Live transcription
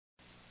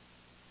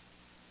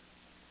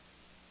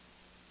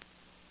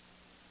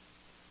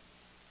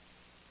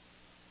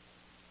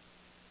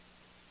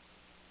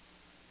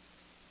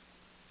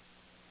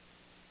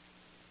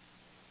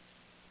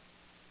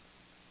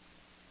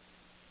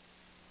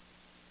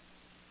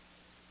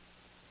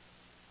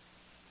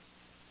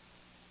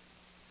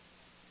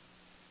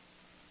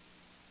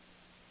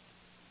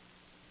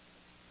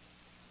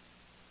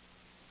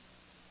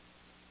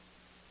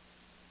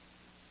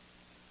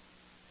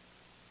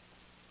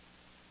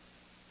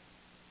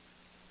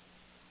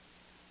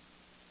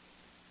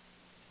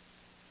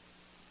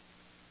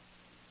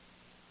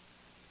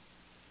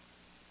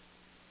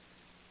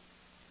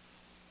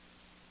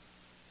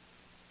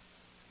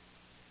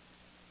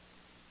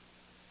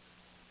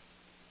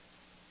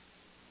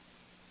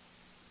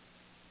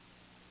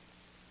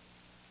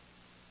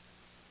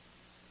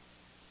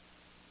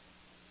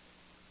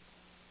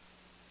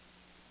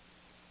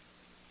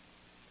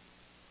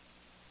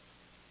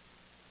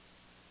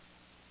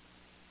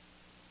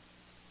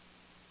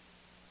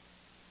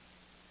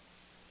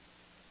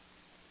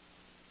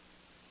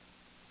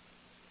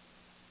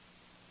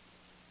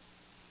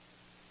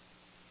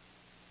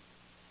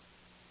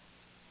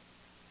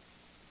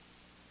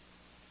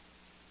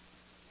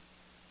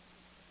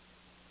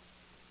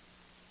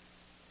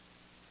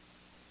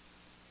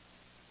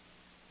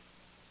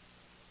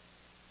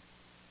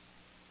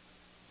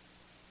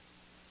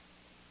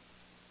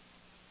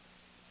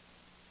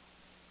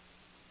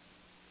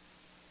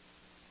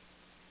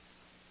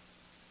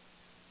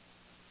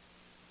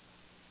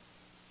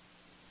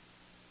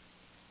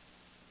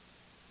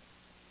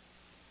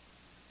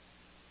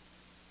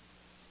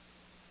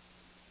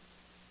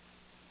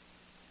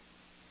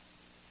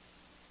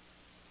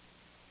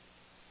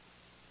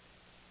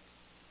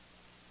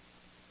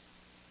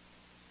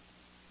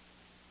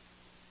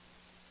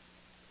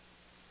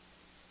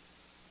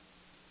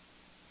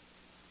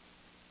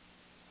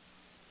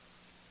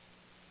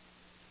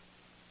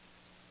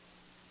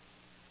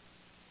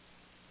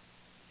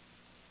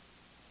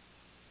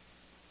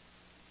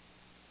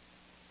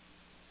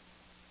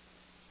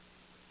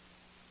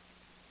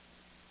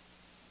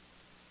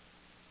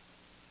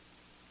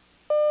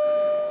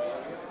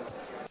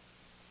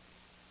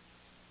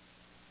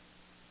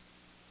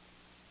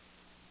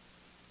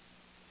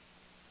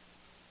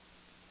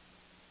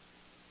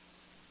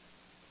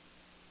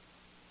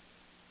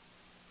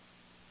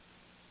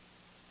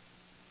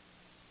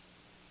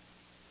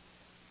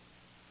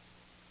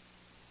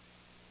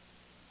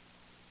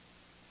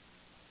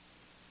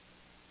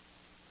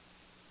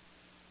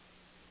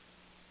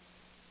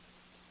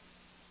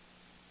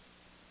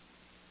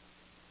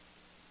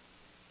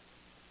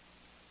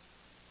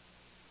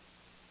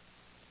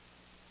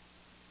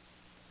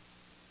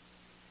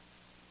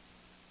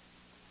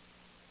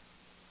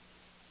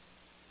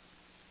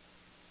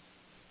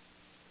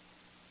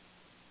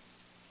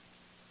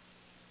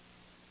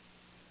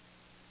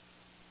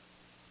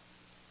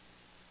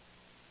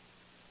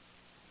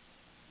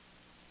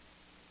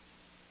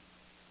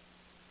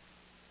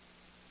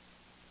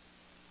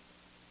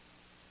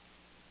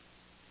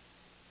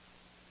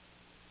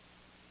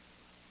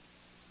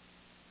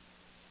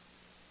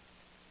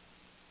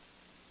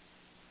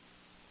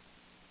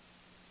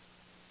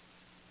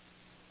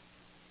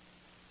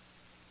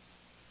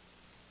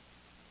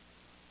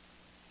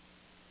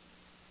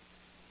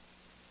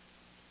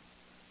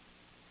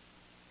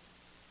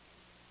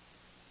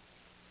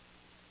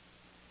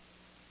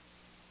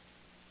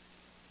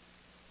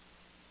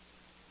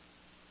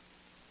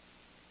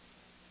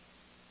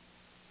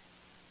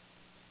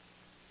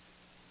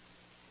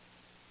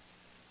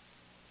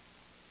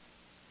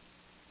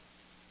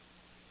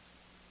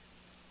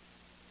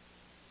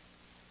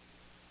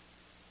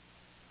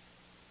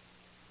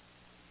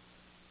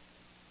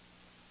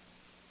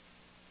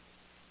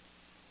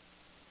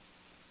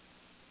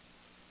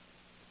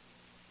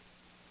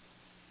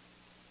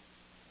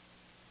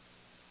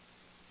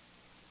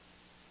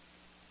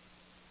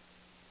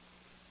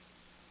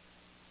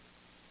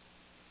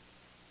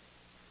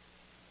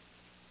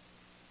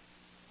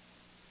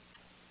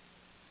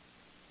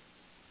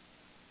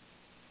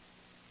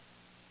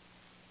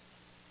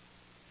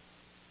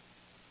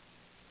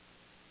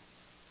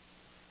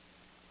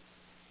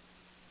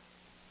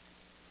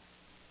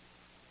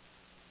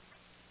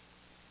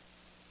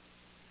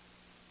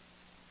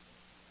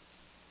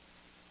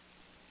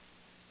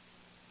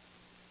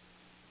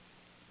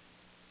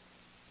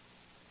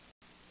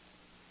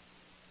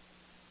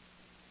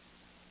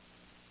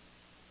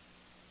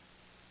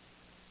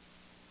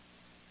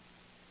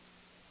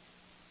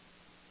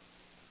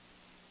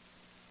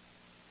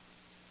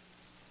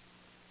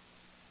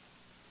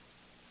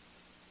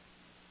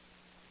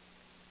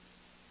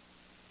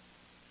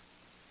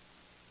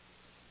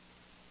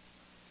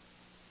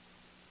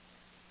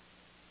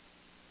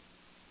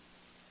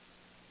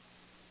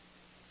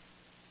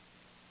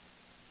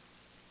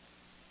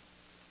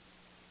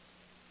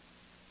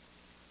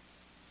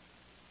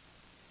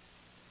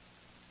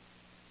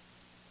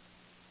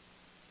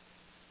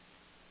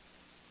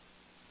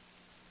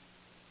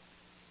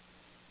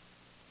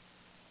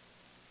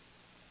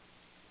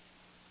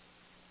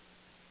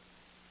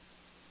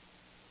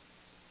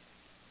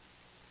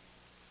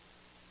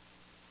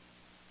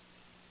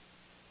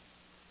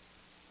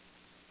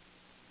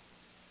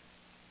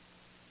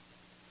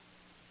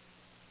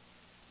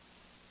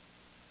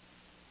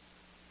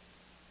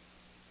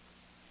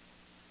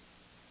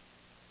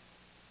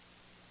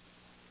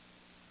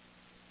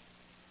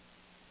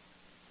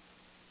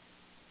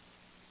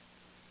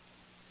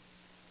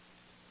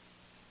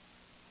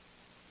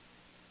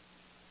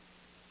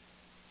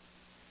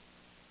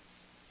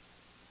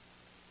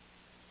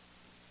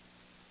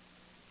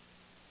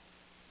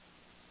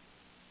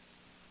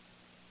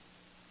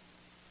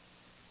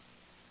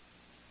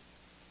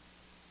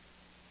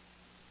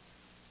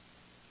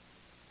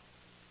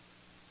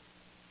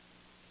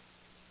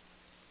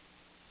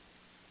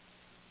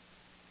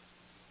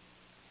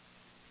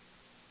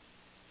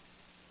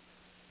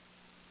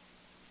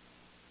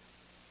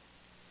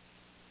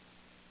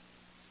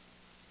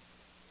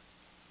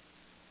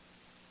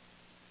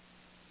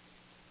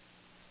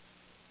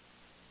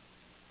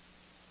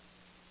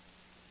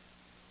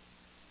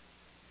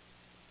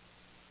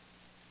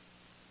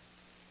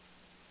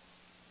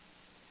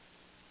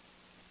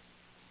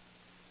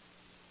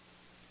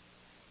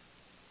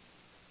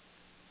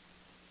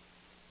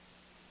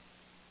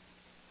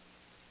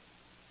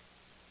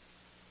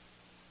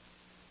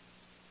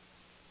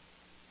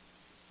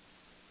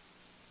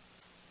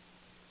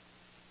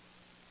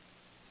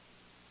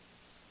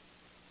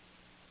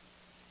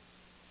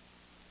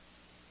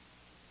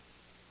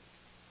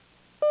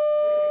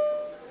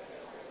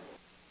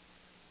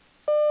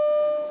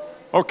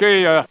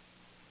Okay, how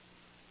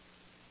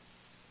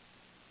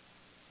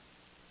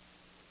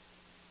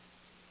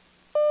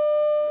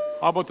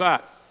about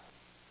that?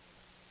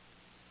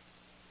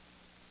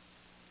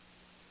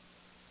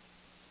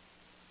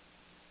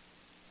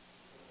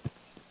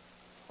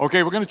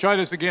 Okay, we're going to try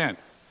this again.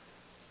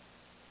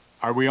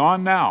 Are we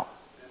on now?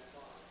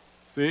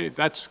 See,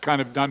 that's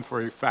kind of done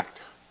for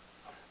effect.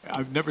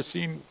 I've never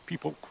seen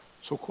people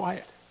so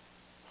quiet.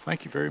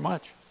 Thank you very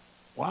much.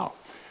 Wow.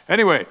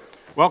 Anyway,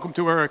 welcome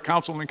to our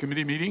Council and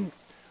Committee meeting.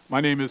 My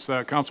name is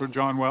Councillor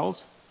John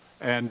Wells,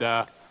 and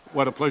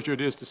what a pleasure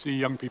it is to see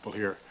young people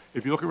here.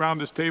 If you look around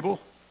this table,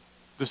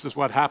 this is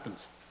what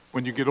happens.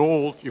 When you get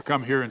old, you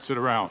come here and sit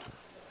around.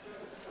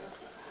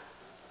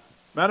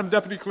 Madam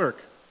Deputy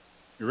Clerk,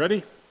 you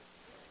ready?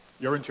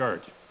 You're in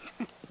charge.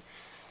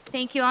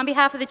 Thank you. On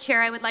behalf of the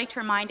Chair, I would like to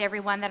remind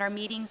everyone that our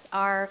meetings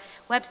are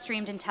web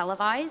streamed and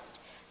televised.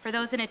 For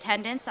those in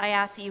attendance, I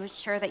ask that you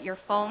ensure that your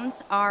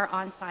phones are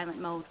on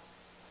silent mode.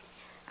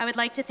 I would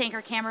like to thank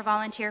our camera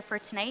volunteer for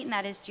tonight, and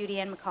that is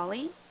Judy Ann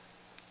McCauley.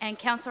 And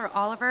Councillor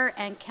Oliver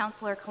and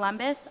Councillor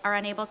Columbus are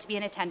unable to be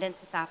in attendance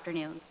this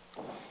afternoon.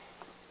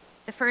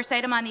 The first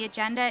item on the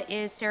agenda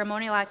is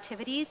ceremonial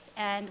activities,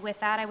 and with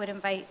that I would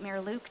invite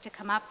Mayor Luke to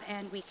come up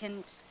and we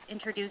can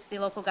introduce the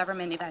local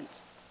government event.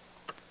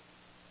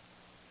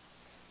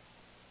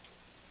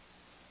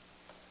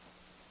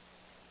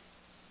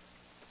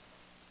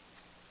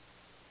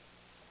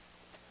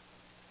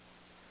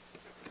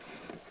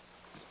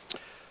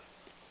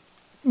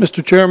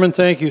 Mr. Chairman,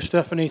 thank you.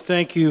 Stephanie,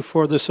 thank you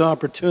for this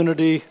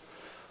opportunity.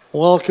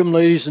 Welcome,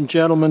 ladies and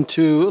gentlemen,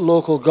 to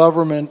local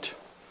government.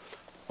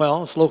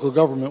 Well, it's Local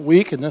Government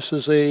Week, and this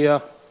is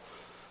a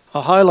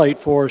highlight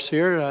for us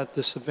here at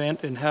this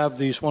event and have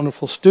these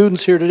wonderful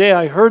students here today.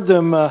 I heard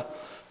them,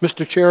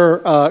 Mr. Chair,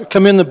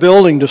 come in the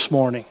building this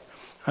morning.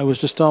 I was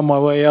just on my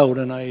way out,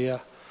 and I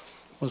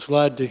was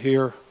glad to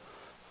hear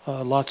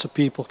lots of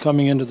people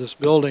coming into this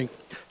building.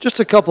 Just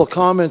a couple of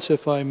comments,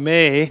 if I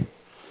may.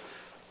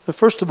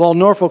 First of all,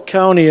 Norfolk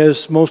County,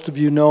 as most of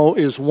you know,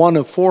 is one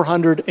of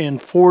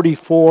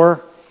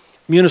 444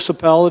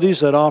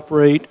 municipalities that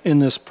operate in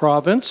this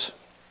province.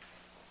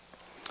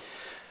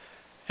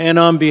 And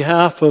on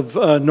behalf of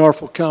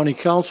Norfolk County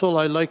Council,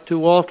 I'd like to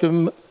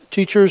welcome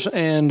teachers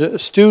and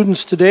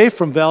students today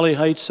from Valley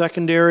Heights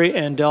Secondary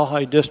and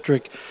Delhi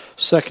District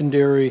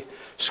Secondary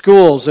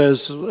Schools.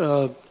 As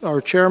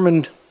our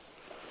chairman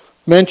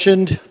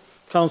mentioned,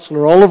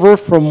 Councillor Oliver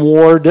from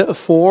Ward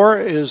 4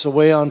 is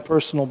away on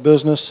personal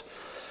business,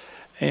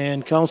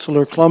 and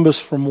Councillor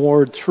Columbus from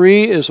Ward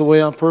 3 is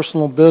away on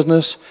personal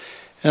business.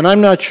 And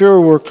I'm not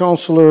sure where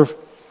Councillor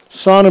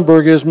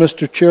Sonnenberg is,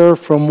 Mr. Chair,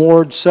 from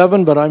Ward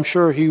 7, but I'm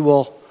sure he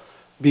will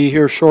be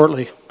here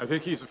shortly. I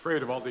think he's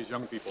afraid of all these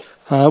young people.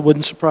 It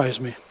wouldn't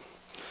surprise me.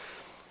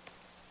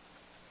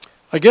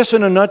 I guess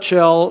in a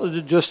nutshell,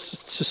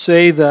 just to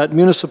say that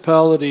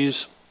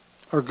municipalities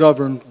are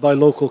governed by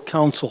local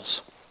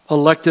councils,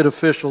 elected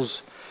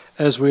officials,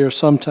 as we are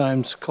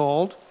sometimes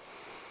called.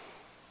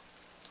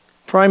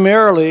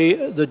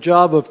 Primarily, the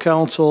job of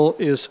council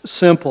is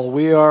simple.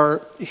 We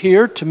are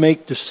here to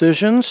make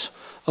decisions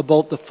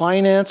about the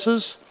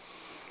finances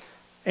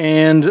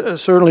and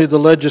certainly the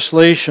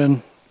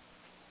legislation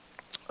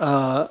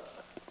and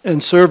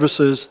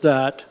services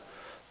that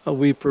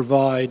we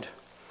provide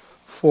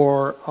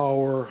for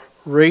our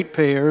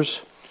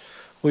ratepayers.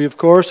 We, of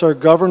course, are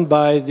governed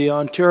by the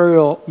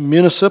Ontario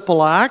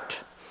Municipal Act,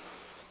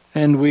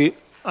 and we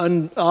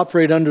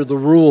operate under the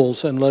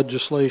rules and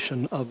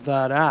legislation of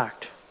that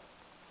act.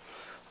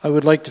 I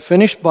would like to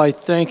finish by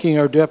thanking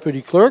our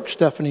Deputy Clerk,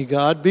 Stephanie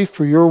Godby,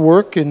 for your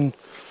work in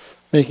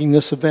making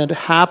this event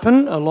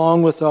happen,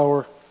 along with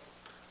our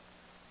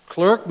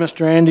clerk,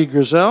 Mr. Andy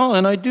Grizel.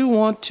 And I do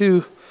want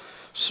to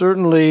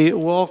certainly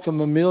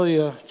welcome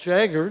Amelia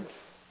Jaggard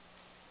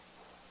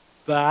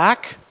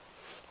back.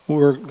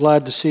 We're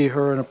glad to see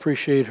her and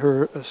appreciate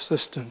her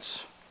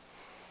assistance.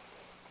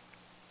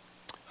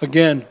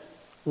 Again,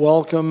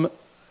 welcome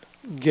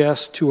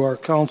guests to our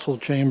council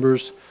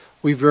chambers.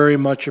 We very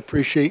much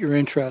appreciate your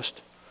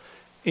interest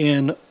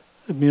in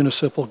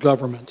municipal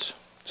governments.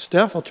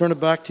 Steph, I'll turn it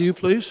back to you,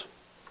 please.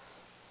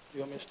 Do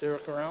you want me to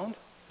stick around? Do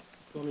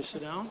you want me to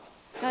sit down?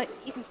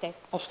 You can stay.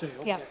 I'll stay,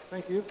 okay. Yeah.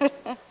 Thank you.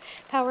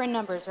 Power in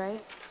numbers, right?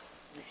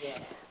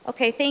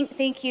 Okay,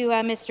 thank you,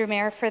 Mr.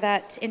 Mayor, for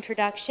that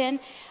introduction.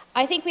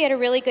 I think we had a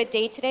really good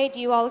day today. Do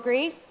you all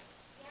agree?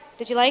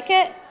 Did you like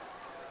it?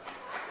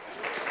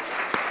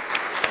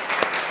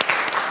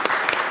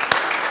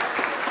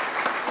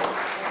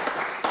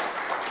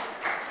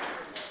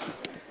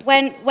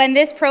 When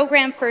this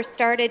program first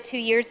started 2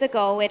 years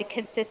ago, it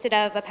consisted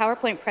of a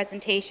PowerPoint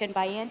presentation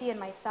by Andy and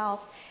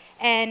myself,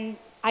 and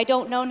I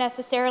don't know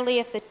necessarily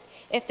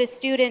if the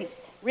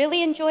students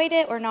really enjoyed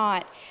it or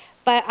not,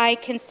 but I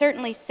can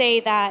certainly say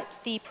that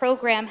the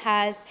program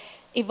has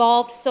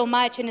evolved so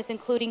much and is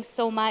including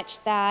so much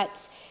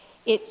that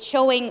it's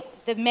showing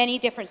the many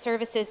different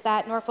services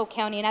that Norfolk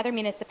County and other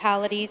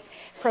municipalities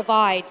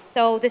provide.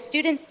 So the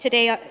students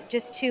today,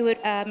 just to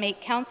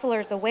make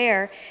councillors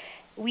aware,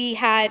 We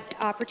had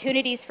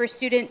opportunities for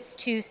students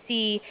to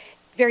see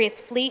various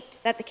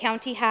fleet that the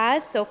county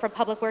has, so from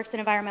Public Works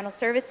and Environmental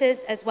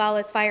Services, as well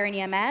as Fire and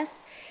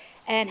EMS,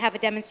 and have a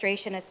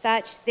demonstration as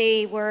such.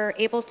 They were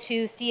able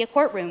to see a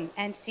courtroom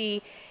and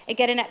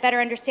get a better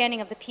understanding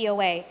of the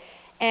POA.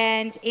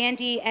 And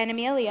Andy and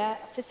Amelia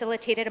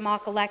facilitated a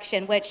mock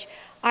election, which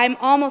I'm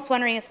almost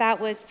wondering if that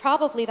was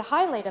probably the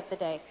highlight of the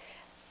day.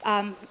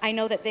 I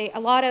know that a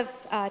lot of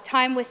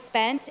time was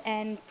spent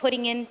and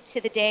putting into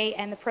the day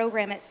and the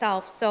program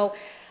itself. So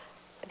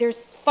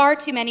there's far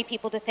too many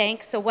people to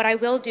thank. So what I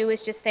will do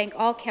is just thank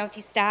all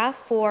county staff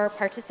for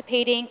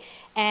participating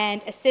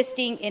and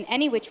assisting in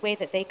any which way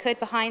that they could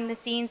behind the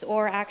scenes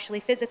or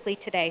actually physically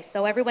today.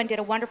 So everyone did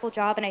a wonderful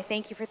job, and I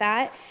thank you for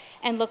that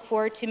and look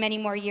forward to many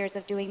more years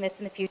of doing this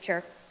in the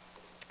future.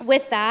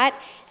 With that,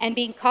 and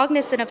being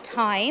cognizant of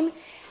time,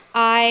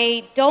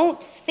 I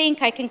don't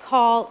think I can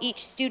call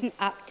each student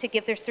up to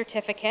give their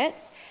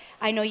certificates.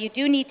 I know you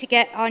do need to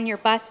get on your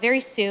bus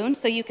very soon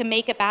so you can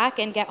make it back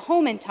and get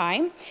home in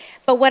time.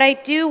 But what I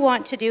do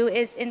want to do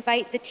is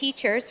invite the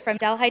teachers from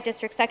Delhi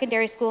District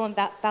Secondary School and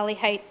Valley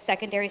Heights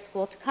Secondary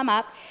School to come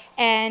up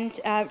and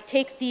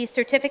take the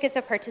certificates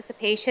of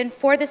participation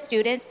for the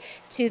students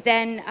to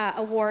then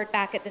award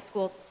back at the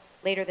schools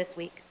later this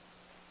week.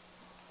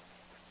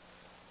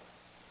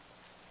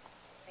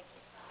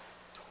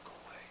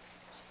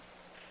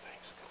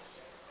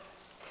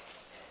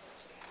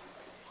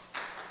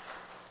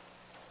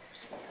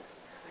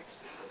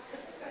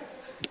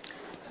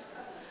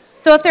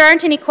 So if there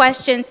aren't any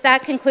questions,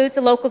 that concludes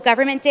the local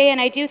government day, and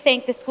I do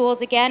thank the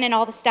schools again and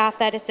all the staff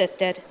that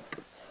assisted.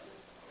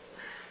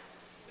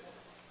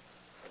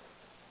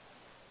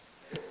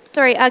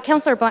 Sorry,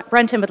 Councillor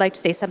Brunton would like to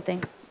say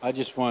something. I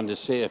just wanted to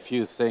say a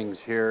few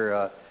things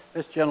here.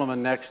 This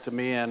gentleman next to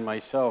me and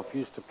myself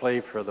used to play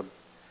for the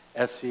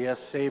SCS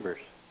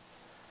Sabres.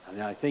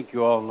 And I think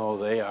you all know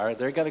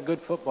they've got a good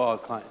football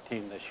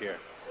team this year.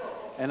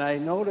 And I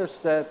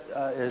noticed that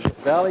is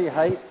Valley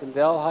Heights and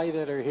Delhi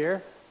that are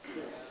here.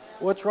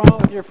 What's wrong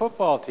with your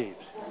football teams?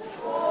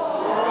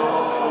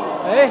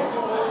 Hey?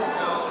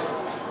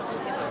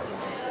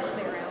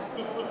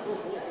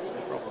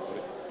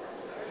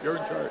 You're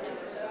in charge.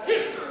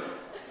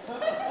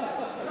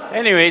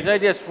 Anyways, I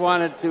just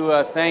wanted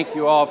to thank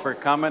you all for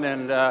coming,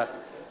 and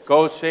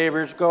go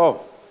Sabres,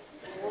 go.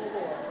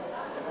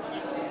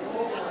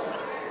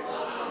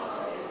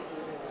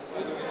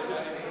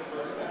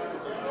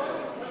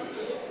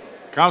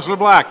 Councillor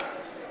Black.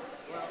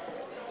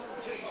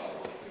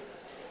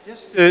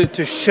 Just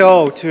to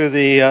show to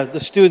the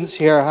students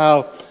here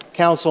how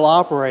council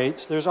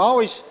operates, there's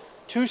always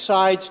two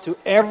sides to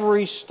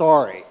every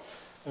story.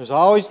 There's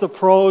always the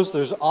pros,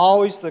 there's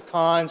always the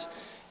cons,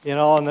 you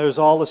know, and there's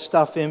all the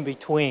stuff in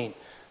between.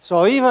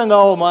 So even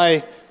though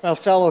my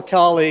fellow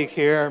colleague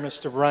here,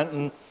 Mr.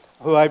 Brunton,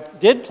 who I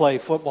did play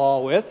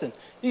football with, and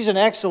he's an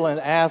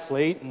excellent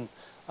athlete, and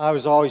I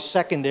was always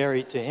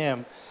secondary to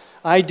him,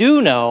 I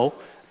do know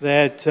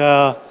that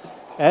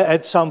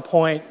at some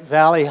point,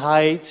 Valley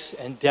Heights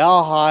and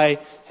Delhi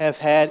have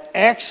had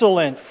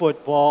excellent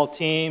football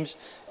teams,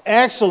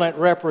 excellent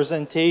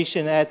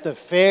representation at the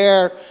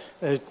fair,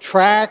 the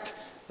track,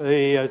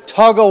 the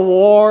tug of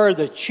war,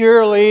 the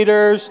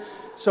cheerleaders.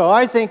 So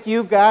I think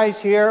you guys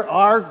here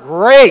are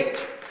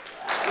great.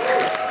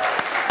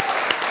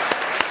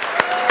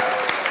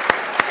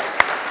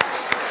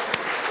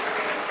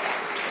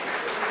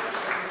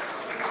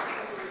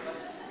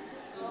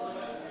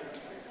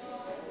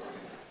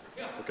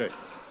 Okay.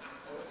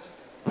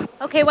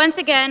 Okay, once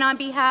again, on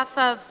behalf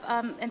of,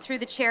 and through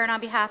the chair and on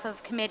behalf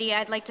of committee,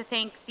 I'd like to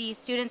thank the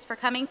students for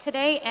coming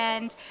today,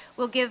 and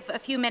we'll give a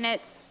few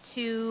minutes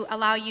to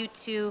allow you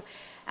to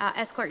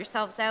escort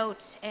yourselves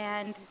out,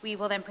 and we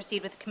will then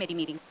proceed with the committee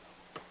meeting.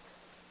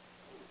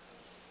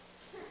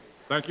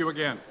 Thank you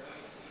again.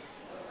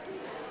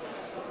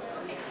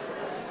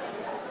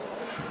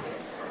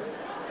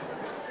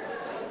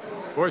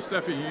 Boy,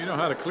 Steffi, you know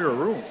how to clear a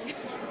room.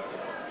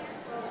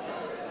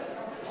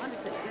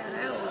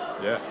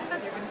 Yeah. I thought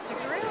they were going to stick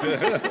around.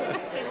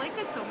 They like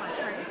us so much,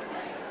 right?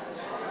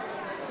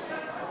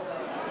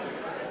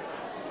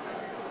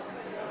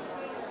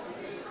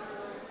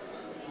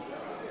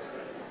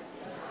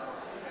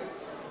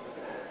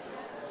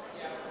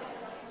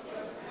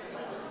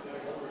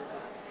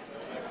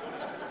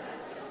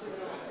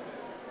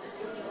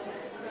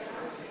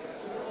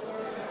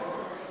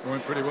 It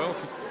went pretty well.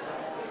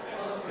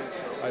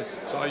 I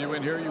saw you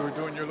in here. You were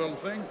doing your little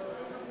thing.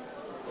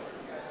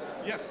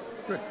 Yes.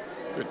 Good,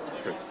 good,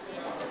 good.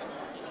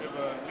 We have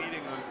a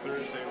meeting on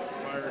Thursday with the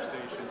fire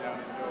station down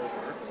in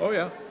Norfolk. Oh,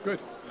 yeah, good.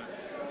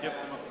 Give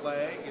them a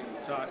flag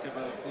and talk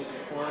about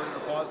moving forward in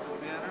a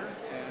positive manner,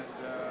 and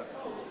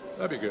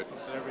That'd be good.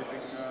 hope that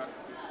everything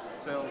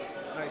sails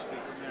nicely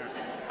from there.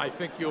 I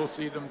think you'll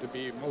see them to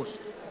be most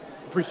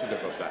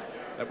appreciative of that.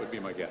 That would be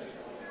my guess.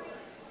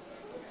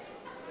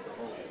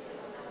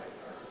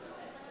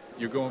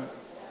 You going?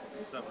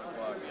 7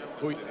 o'clock.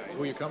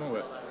 Who are you coming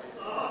with?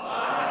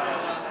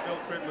 Bill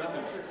Cridlith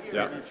is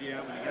Yeah. Partner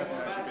GM, and he hasn't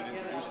actually been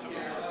introduced to me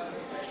as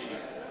the chief.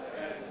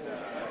 And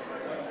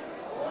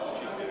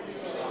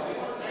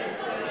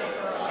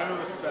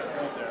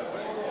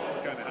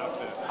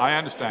I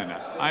understand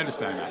that. I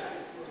understand that.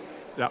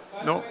 Yeah,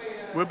 no,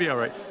 we'll be all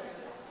right.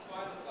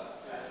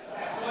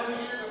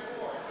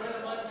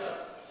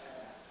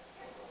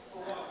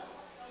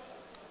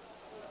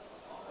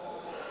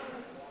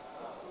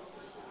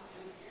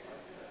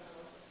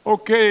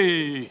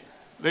 Okay,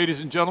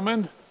 ladies and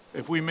gentlemen,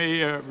 if we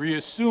may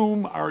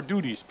reassume our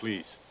duties,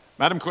 please.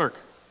 Madam Clerk,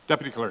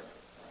 Deputy Clerk.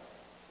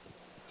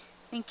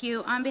 Thank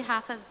you. On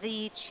behalf of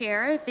the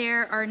chair,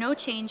 there are no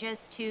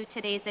changes to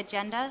today's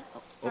agenda.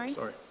 Oh, sorry. Oh,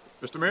 sorry.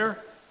 Mr. Mayor?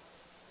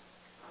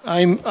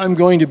 I'm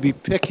going to be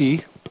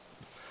picky.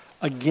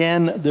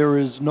 Again, there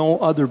is no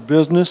other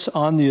business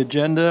on the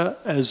agenda,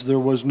 as there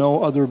was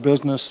no other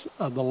business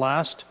the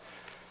last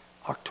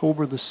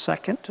October the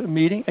 2nd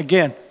meeting.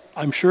 Again,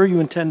 I'm sure you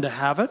intend to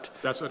have it.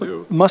 Yes, I but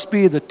do. Must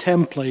be the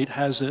template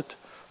has it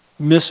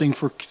missing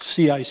for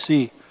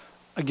CIC.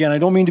 Again, I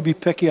don't mean to be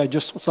picky, I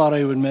just thought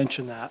I would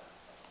mention that.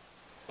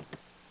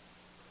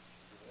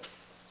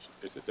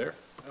 Is it there?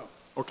 No.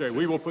 Okay,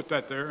 we will put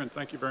that there, and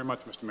thank you very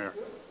much, Mr. Mayor.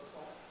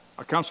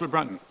 Councillor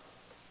Brunton.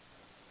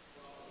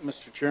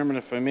 Mr. Chairman,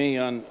 if I may,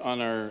 on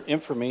our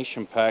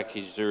information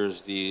package,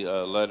 there's the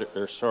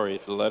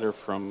letter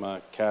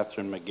from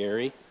Catherine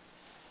McGarry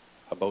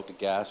about the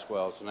gas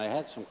wells, and I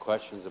had some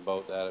questions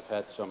about that. I've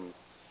had some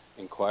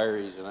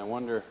inquiries, and I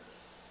wonder,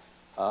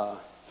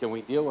 can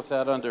we deal with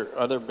that under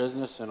other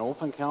business in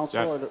open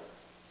council? Yes. Or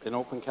in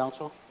open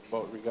council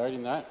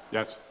regarding that?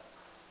 Yes.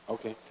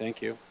 Okay,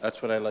 thank you.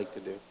 That's what I like to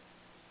do.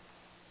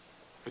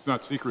 It's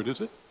not secret,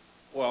 is it?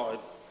 Well,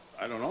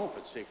 I don't know if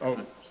it's secret.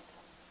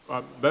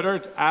 Oh, better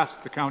to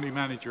ask the county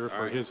manager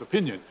for right. his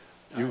opinion.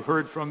 You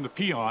heard from the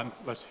peon,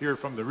 let's hear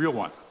from the real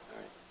one.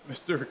 Right.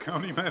 Mr.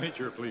 County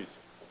Manager, please.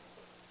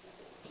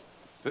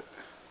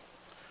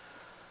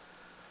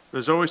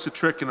 There's always a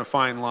trick and a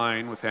fine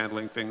line with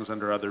handling things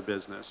under other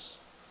business.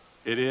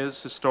 It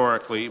is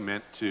historically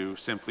meant to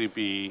simply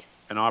be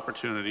an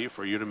opportunity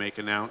for you to make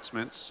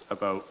announcements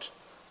about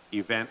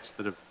events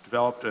that have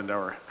developed and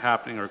are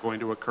happening or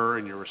going to occur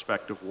in your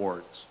respective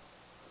wards.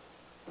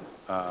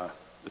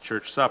 The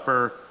church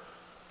supper,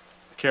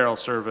 a carol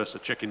service, a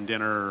chicken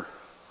dinner,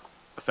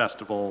 a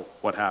festival,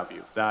 what have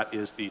you. That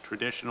is the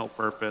traditional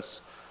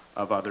purpose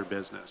of other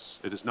business.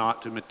 It is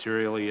not to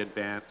materially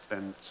advance,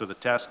 and so the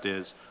test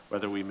is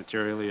whether we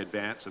materially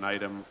advance an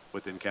item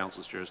within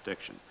council's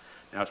jurisdiction.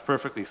 Now, it's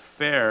perfectly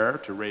fair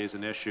to raise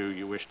an issue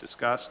you wish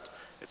discussed.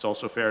 It's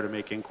also fair to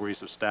make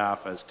inquiries of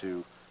staff as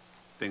to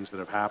things that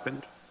have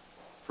happened,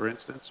 for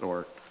instance,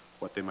 or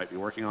what they might be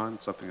working on,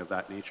 something of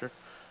that nature.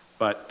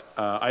 But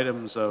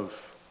items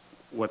of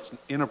what's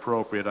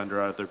inappropriate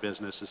under other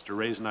business is to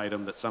raise an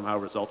item that somehow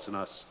results in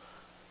us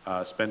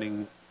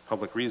spending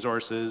public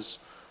resources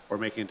or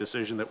making a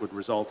decision that would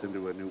result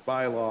into a new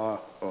bylaw.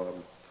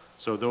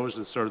 So those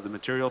are sort of the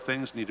material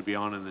things need to be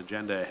on an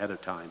agenda ahead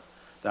of time.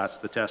 That's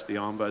the test the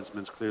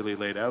Ombudsman's clearly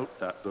laid out.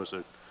 Those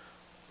are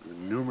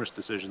numerous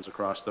decisions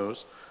across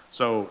those.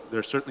 So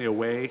there's certainly a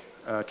way,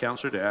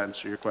 Councillor, to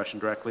answer your question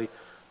directly,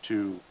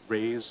 to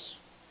raise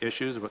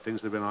issues about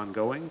things that have been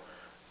ongoing,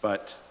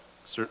 but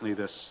certainly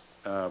this,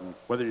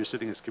 whether you're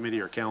sitting as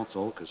committee or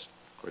council, because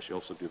of course you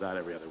also do that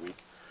every other week,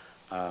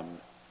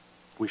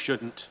 we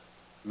shouldn't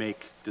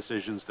make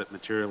decisions that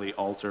materially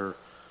alter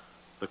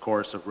the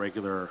course of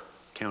regular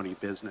county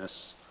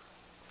business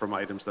from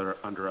items that are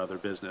under other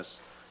business.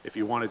 If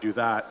you want to do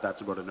that, that's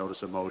about a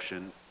notice of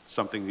motion,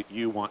 something that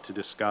you want to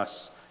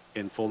discuss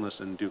in fullness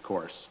and due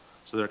course.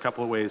 So there are a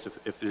couple of ways,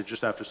 if they're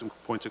just after some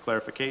points of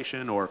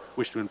clarification or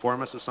wish to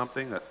inform us of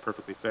something, that's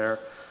perfectly fair.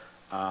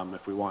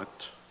 If we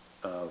want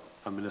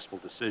a municipal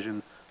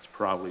decision, it's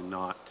probably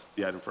not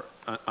the item for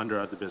under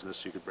other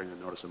business. You could bring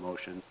a notice of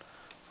motion,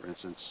 for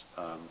instance,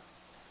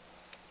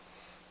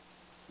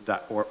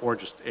 that or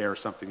just air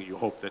something that you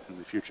hope that in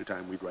the future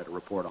time we'd write a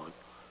report on,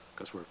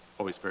 because we're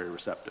always very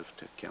receptive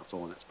to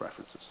council and its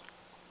preferences.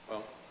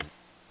 Well,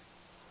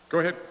 go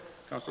ahead,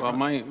 Councillor.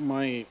 well,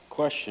 my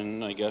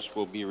question, I guess,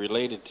 will be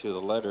related to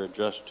the letter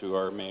addressed to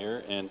our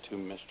mayor and to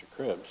Mr.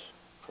 Cribbs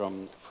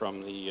from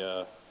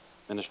the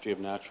Ministry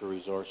of Natural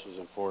Resources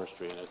and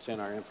Forestry, and it's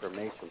in our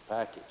information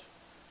package,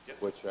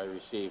 which I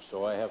received.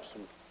 So I have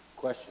some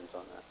questions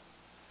on that.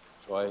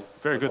 So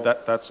Very good.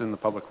 That's in the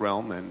public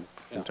realm, and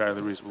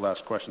entirely reasonable to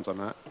ask questions on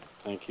that.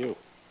 Thank you.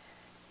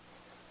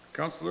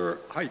 Councillor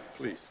Height,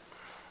 please.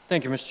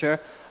 Thank you, Mr. Chair.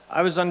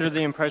 I was under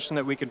the impression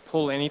that we could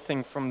pull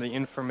anything from the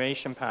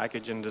information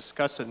package and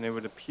discuss it and it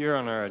would appear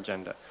on our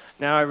agenda.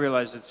 Now I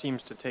realize it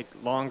seems to take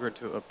longer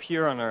to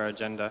appear on our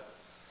agenda.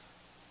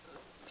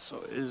 So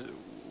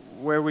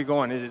where are we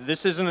going?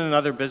 This isn't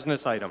another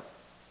business item.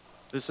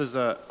 This is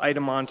an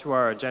item onto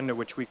our agenda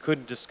which we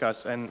could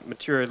discuss and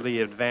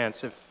materially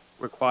advance if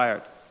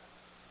required.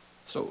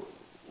 So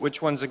which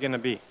one's it going to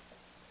be?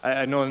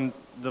 I know in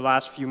the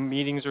last few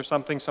meetings or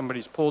something,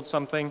 somebody's pulled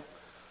something.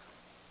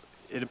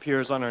 It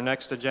appears on our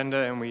next agenda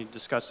and we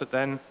discuss it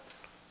then.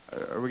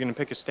 Are we going to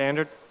pick a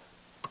standard?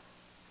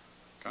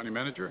 County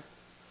Manager.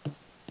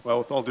 Well,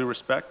 with all due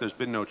respect, there's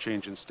been no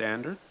change in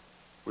standard.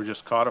 We're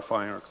just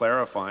codifying or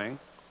clarifying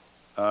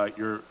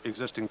your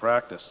existing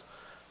practice.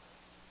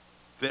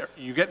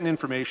 You get an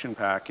information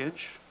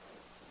package,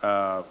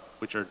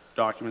 which are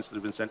documents that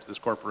have been sent to this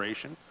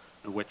corporation,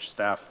 and which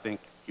staff think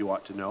you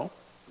ought to know,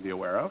 be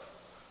aware of.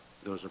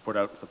 Those are put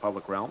out into the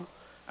public realm.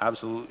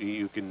 Absolutely,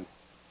 you can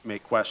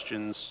make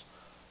questions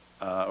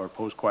or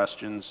pose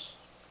questions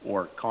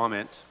or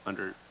comment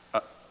under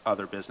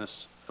other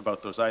business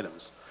about those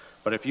items.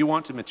 But if you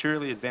want to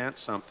materially advance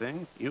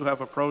something, you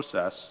have a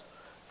process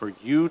for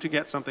you to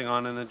get something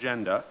on an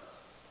agenda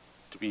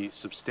to be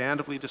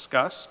substantively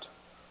discussed.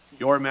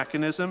 Your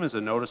mechanism is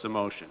a notice of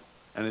motion,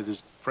 and it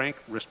is,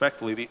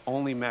 respectfully, the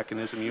only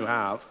mechanism you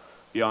have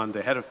beyond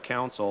the head of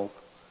council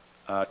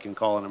can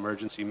call an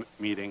emergency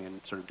meeting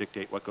and sort of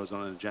dictate what goes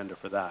on an agenda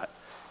for that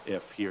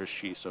if he or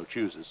she so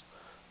chooses.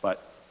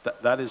 But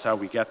that is how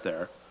we get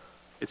there.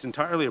 It's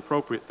entirely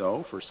appropriate,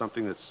 though, for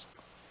something that's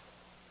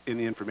in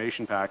the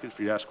information package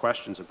for you to ask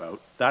questions about.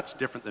 That's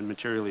different than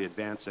materially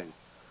advancing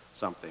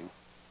something.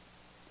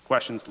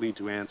 Questions lead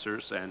to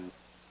answers and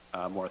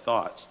more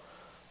thoughts,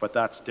 but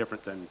that's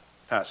different than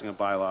passing a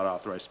bylaw to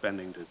authorize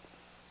spending to,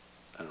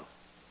 I don't know,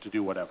 to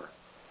do whatever.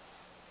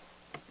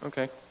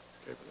 Okay.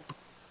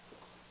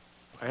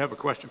 I have a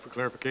question for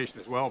clarification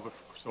as well,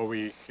 so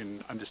we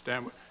can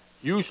understand.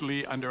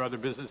 Usually, under other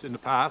business in the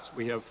past,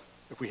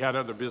 if we had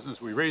other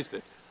business, we raised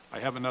it. I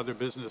have another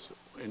business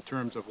in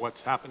terms of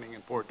what's happening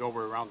in Port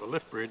Dover around the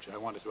lift bridge I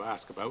wanted to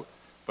ask about,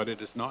 but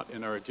it is not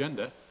in our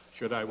agenda.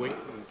 Should I wait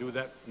and do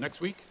that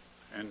next week?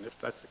 And if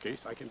that's the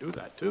case, I can do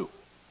that too.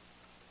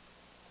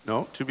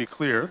 No, to be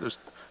clear, there's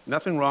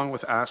nothing wrong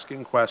with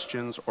asking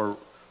questions or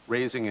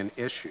raising an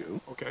issue.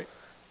 Okay.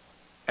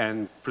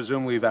 And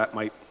presumably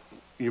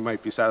you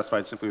might be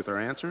satisfied simply with our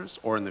answers,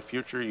 or in the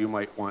future you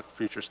might want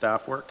future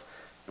staff work,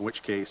 in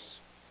which case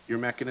your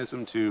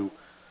mechanism to,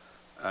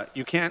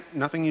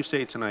 nothing you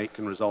say tonight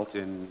can result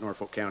in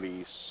Norfolk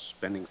County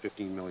spending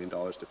 $15 million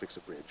to fix a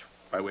bridge,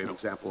 by way of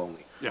example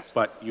only. Yes.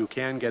 But you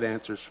can get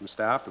answers from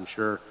staff. I'm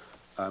sure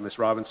Ms.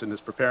 Robinson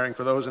is preparing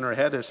for those in her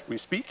head as we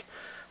speak.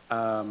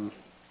 So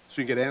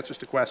you get answers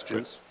to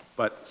questions,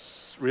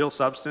 but real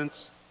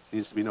substance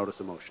needs to be notice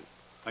of motion.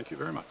 Thank you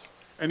very much.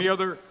 Any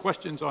other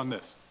questions on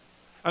this?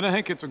 And I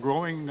think it's a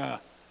growing,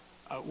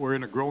 we're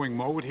in a growing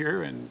mode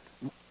here, and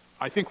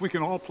I think we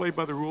can all play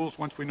by the rules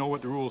once we know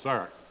what the rules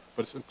are.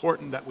 But it's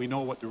important that we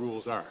know what the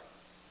rules are.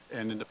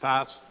 And in the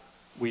past,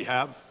 we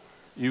have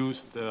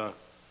used the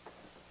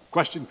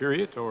question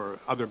period or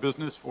other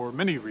business for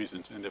many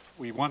reasons. And if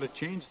we want to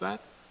change that,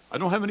 I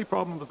don't have any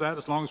problem with that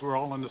as long as we're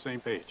all on the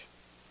same page.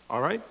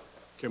 All right?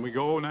 Can we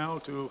go now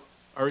to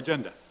our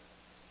agenda?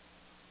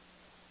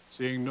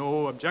 Seeing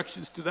no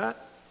objections to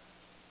that,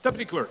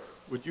 Deputy Clerk,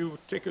 would you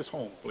take us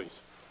home,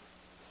 please?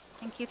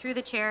 Thank you. Through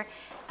the chair.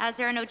 As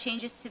there are no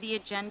changes to the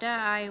agenda,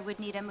 I would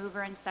need a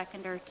mover and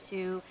seconder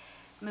to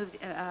move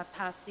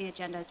past the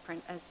agenda as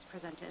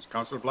presented.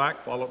 Councillor Black,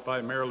 followed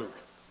by Mayor Luke.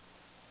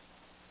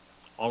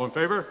 All in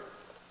favor?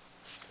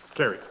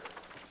 Carried.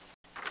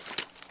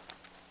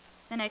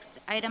 The next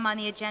item on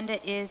the agenda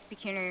is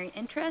pecuniary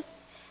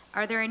interests.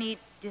 Are there any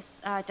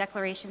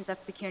declarations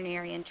of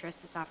pecuniary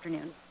interest this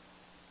afternoon?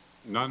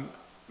 None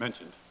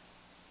mentioned.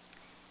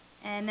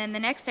 And then the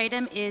next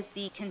item is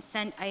the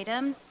consent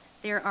items.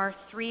 There are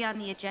 3 on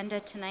the agenda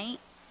tonight,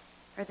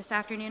 or this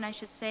afternoon, I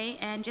should say.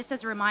 And just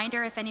as a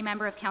reminder, if any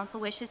member of council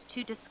wishes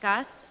to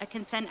discuss a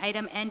consent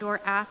item and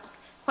or ask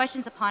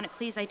questions upon it,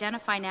 please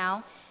identify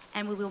now,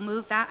 and we will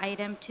move that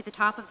item to the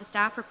top of the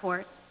staff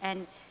reports,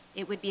 and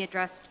it would be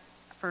addressed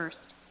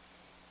first.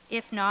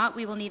 If not,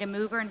 we will need a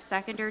mover and a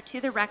seconder to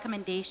the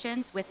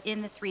recommendations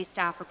within the 3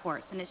 staff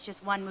reports, and it's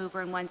just 1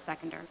 mover and 1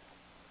 seconder.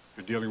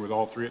 You're dealing with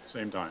all 3 at the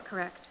same time.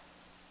 Correct.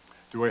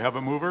 Do we have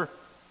a mover?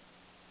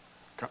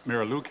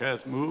 Mayor Luke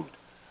has moved.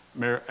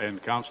 Mayor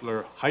and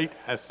Councillor Height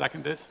has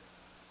seconded.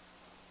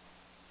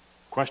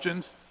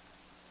 Questions?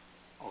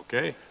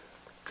 Okay.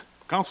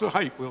 Councillor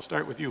Height, we'll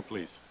start with you,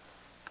 please.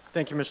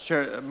 Thank you, Mr.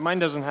 Chair. Mine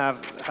doesn't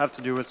have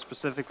to do with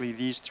specifically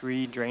these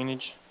 3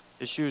 drainage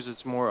issues.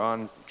 It's more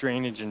on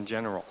drainage in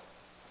general.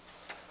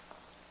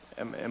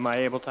 Am I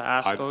able to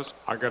ask those?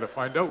 I got to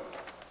find out.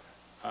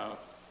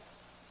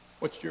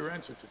 What's your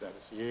answer to that?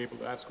 Is he able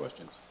to ask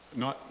questions?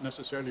 Not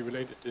necessarily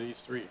related to these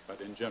 3, but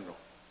in general.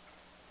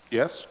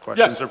 Yes,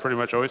 questions are pretty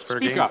much always fair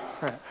game. Speak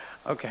up.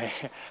 Okay.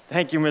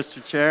 Thank you,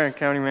 Mr. Chair and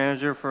County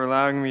Manager, for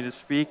allowing me to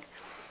speak.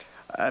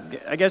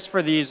 I guess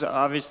for these,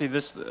 obviously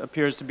this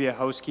appears to be a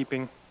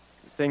housekeeping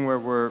thing where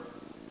we're,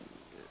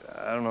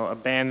 I don't know,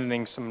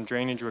 abandoning some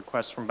drainage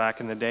requests from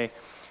back in the day.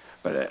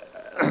 But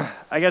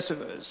I guess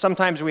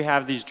sometimes we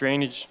have these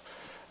drainage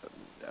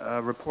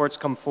reports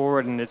come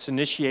forward and it's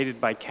initiated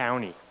by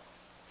county,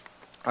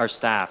 our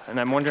staff. And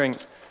I'm wondering,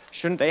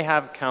 shouldn't they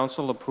have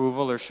council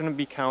approval, or shouldn't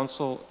be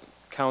council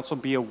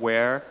be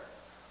aware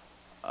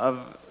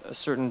of a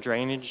certain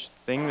drainage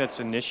thing that's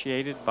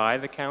initiated by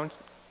the county?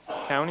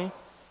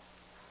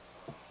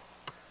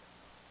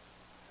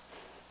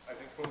 I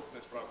think both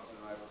Ms. Robinson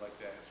and I would like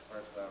to answer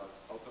parts of that.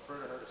 I'll defer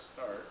to her to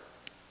start.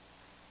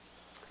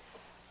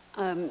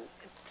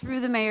 Through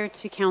the mayor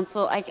to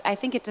council, I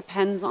think it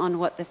depends on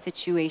what the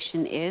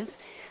situation is.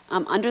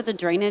 Under the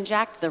Drainage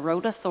Act, the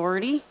road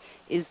authority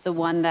is the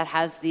one that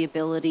has the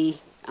ability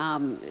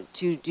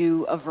to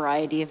do a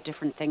variety of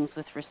different things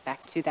with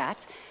respect to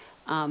that.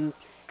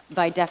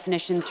 By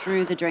definition,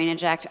 through the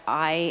Drainage Act,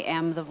 I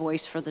am the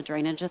voice for the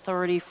Drainage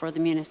Authority for the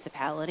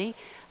municipality.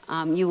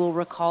 You will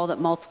recall that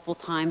multiple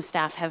times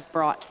staff have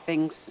brought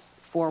things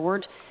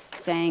forward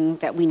saying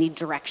that we need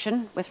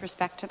direction with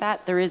respect to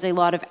that. There is a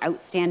lot of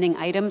outstanding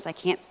items. I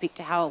can't speak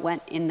to how it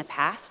went in the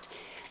past,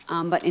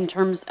 but in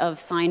terms of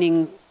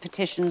signing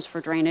petitions for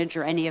drainage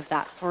or any of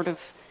that sort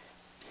of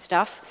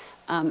stuff,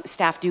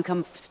 staff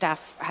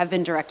have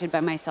been directed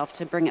by myself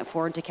to bring it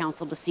forward to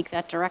council to seek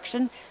that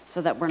direction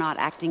so that we're not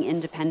acting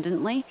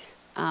independently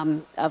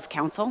of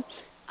council.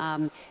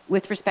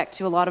 With respect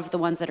to a lot of the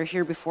ones that are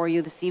here before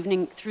you this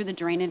evening, through the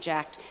Drainage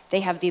Act,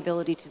 they have the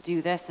ability to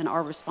do this, and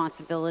our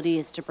responsibility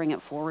is to bring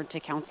it forward to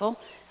council.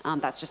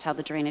 That's just how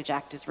the Drainage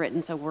Act is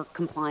written, so we're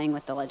complying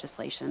with the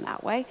legislation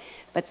that way.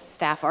 But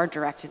staff are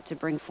directed to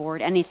bring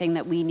forward anything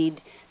that we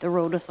need the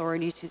road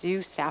authority to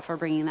do. Staff are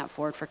bringing that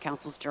forward for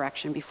council's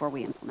direction before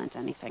we implement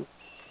anything.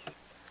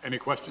 Any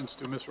questions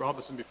to Ms.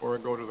 Robinson before I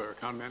go to the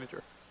county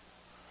manager?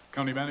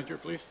 County manager,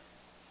 please.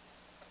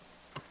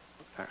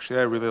 Actually,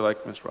 I really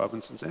like Ms.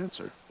 Robinson's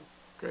answer.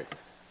 Okay.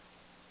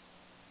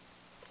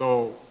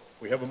 So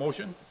we have a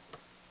motion.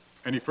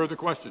 Any further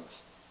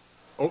questions?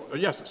 Oh,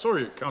 yes,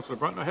 sorry, Councillor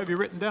Brunton, I have you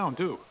written down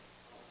too.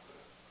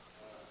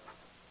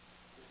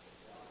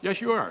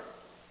 Yes, you are.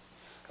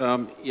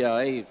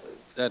 Yeah,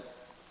 that's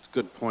a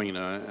good point.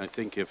 I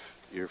think if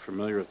you're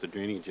familiar with the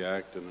Drainage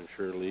Act, and I'm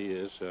sure Lee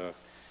is,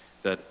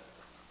 that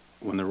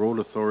when the road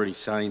authority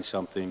signs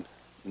something,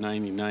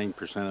 99%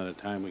 of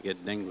the time we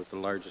get dinged with the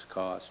largest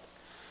cost.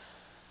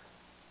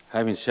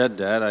 Having said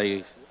that,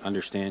 I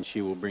understand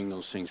she will bring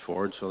those things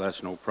forward, so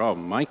that's no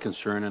problem. My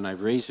concern, and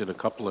I've raised it a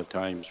couple of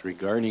times,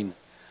 regarding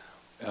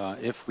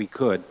if we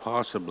could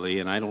possibly,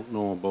 and I don't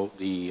know about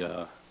the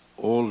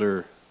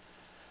older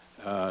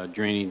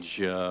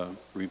drainage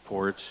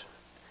reports,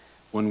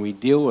 when we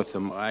deal with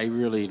them, I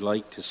really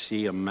like to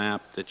see a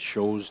map that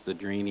shows the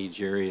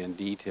drainage area in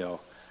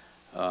detail.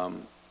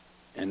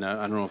 And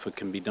I don't know if it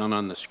can be done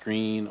on the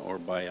screen or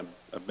by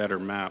a better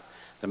map.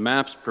 The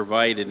maps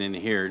provided in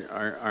here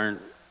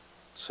aren't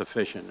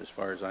sufficient as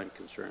far as I'm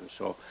concerned.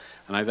 So,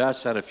 and I've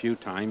asked that a few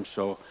times,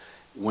 so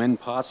when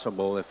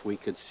possible, if we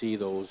could see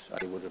those,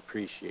 I would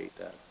appreciate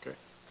that. Okay.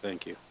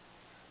 Thank you.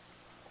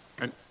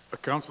 And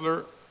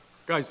Councillor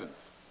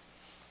Geisens.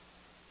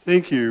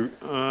 Thank you.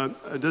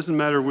 It doesn't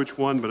matter which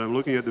one, but I'm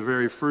looking at the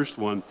very first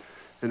one.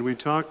 And we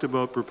talked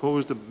about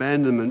proposed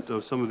abandonment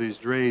of some of these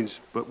drains,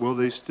 but will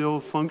they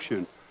still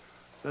function?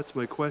 That's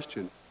my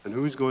question. And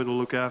who's going to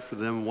look after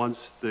them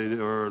once they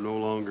are no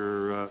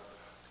longer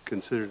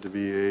considered to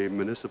be a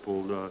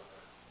municipal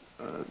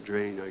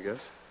drain, I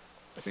guess?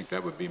 I think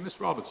that would be Ms.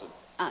 Robinson.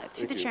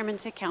 Through the chairman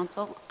to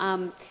council,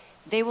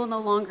 they will no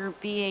longer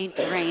be a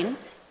drain.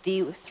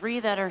 The three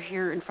that are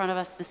here in front of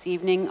us this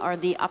evening are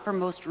the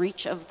uppermost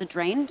reach of the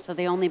drain, so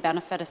they only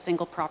benefit a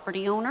single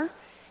property owner.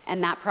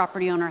 And that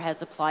property owner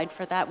has applied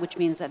for that, which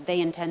means that they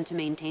intend to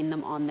maintain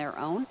them on their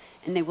own,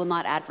 and they will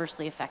not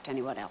adversely affect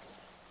anyone else.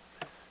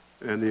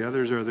 And the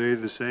others, are they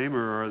the same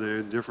or are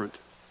they different?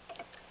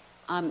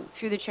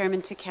 Through the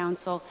chairman to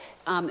council,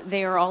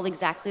 they are all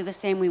exactly the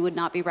same. We would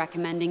not be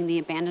recommending the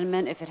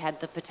abandonment if it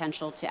had the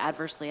potential to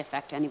adversely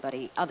affect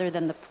anybody other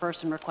than the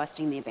person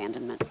requesting the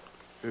abandonment.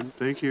 Good.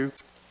 Thank you.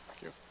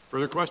 Thank you.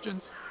 Further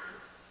questions?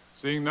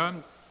 Seeing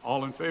none,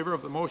 all in favor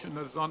of the motion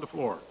that is on the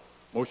floor?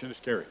 Motion is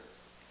carried.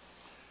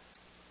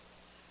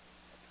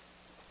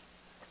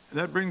 And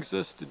that brings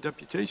us to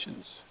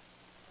deputations.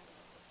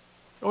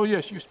 Oh,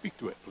 yes, you speak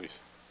to it, please.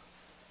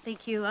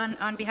 Thank you.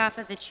 On behalf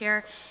of the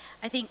chair,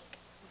 I think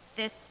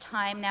this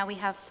time now we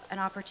have an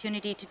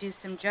opportunity to do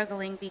some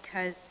juggling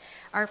because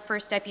our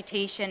first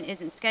deputation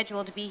isn't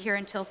scheduled to be here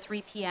until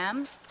 3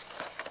 p.m.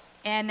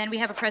 And then we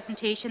have a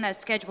presentation that's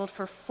scheduled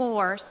for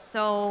 4.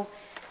 So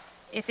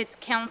if it's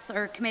council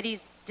or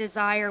committee's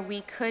desire,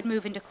 we could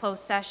move into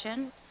closed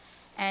session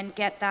and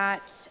get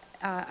that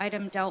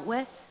item dealt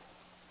with.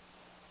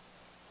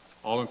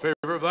 All in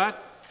favor of that?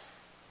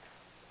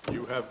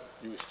 You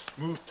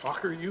smooth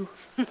talker, you.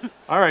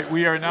 All right,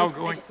 we are now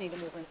going. I just need a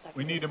mover and a seconder.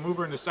 We need a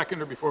mover and a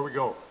seconder before we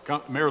go.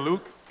 Mayor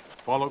Luke,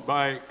 followed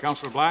by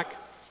Councillor Black.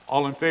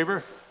 All in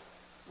favor?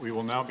 We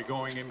will now be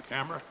going in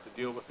camera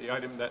to deal with the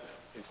item that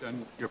is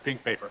in your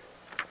pink paper.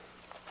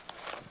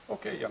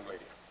 Okay, young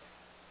lady.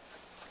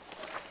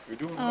 You're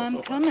doing well so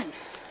far. Coming.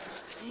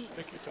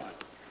 Take your time.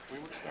 We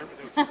would start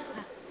with you.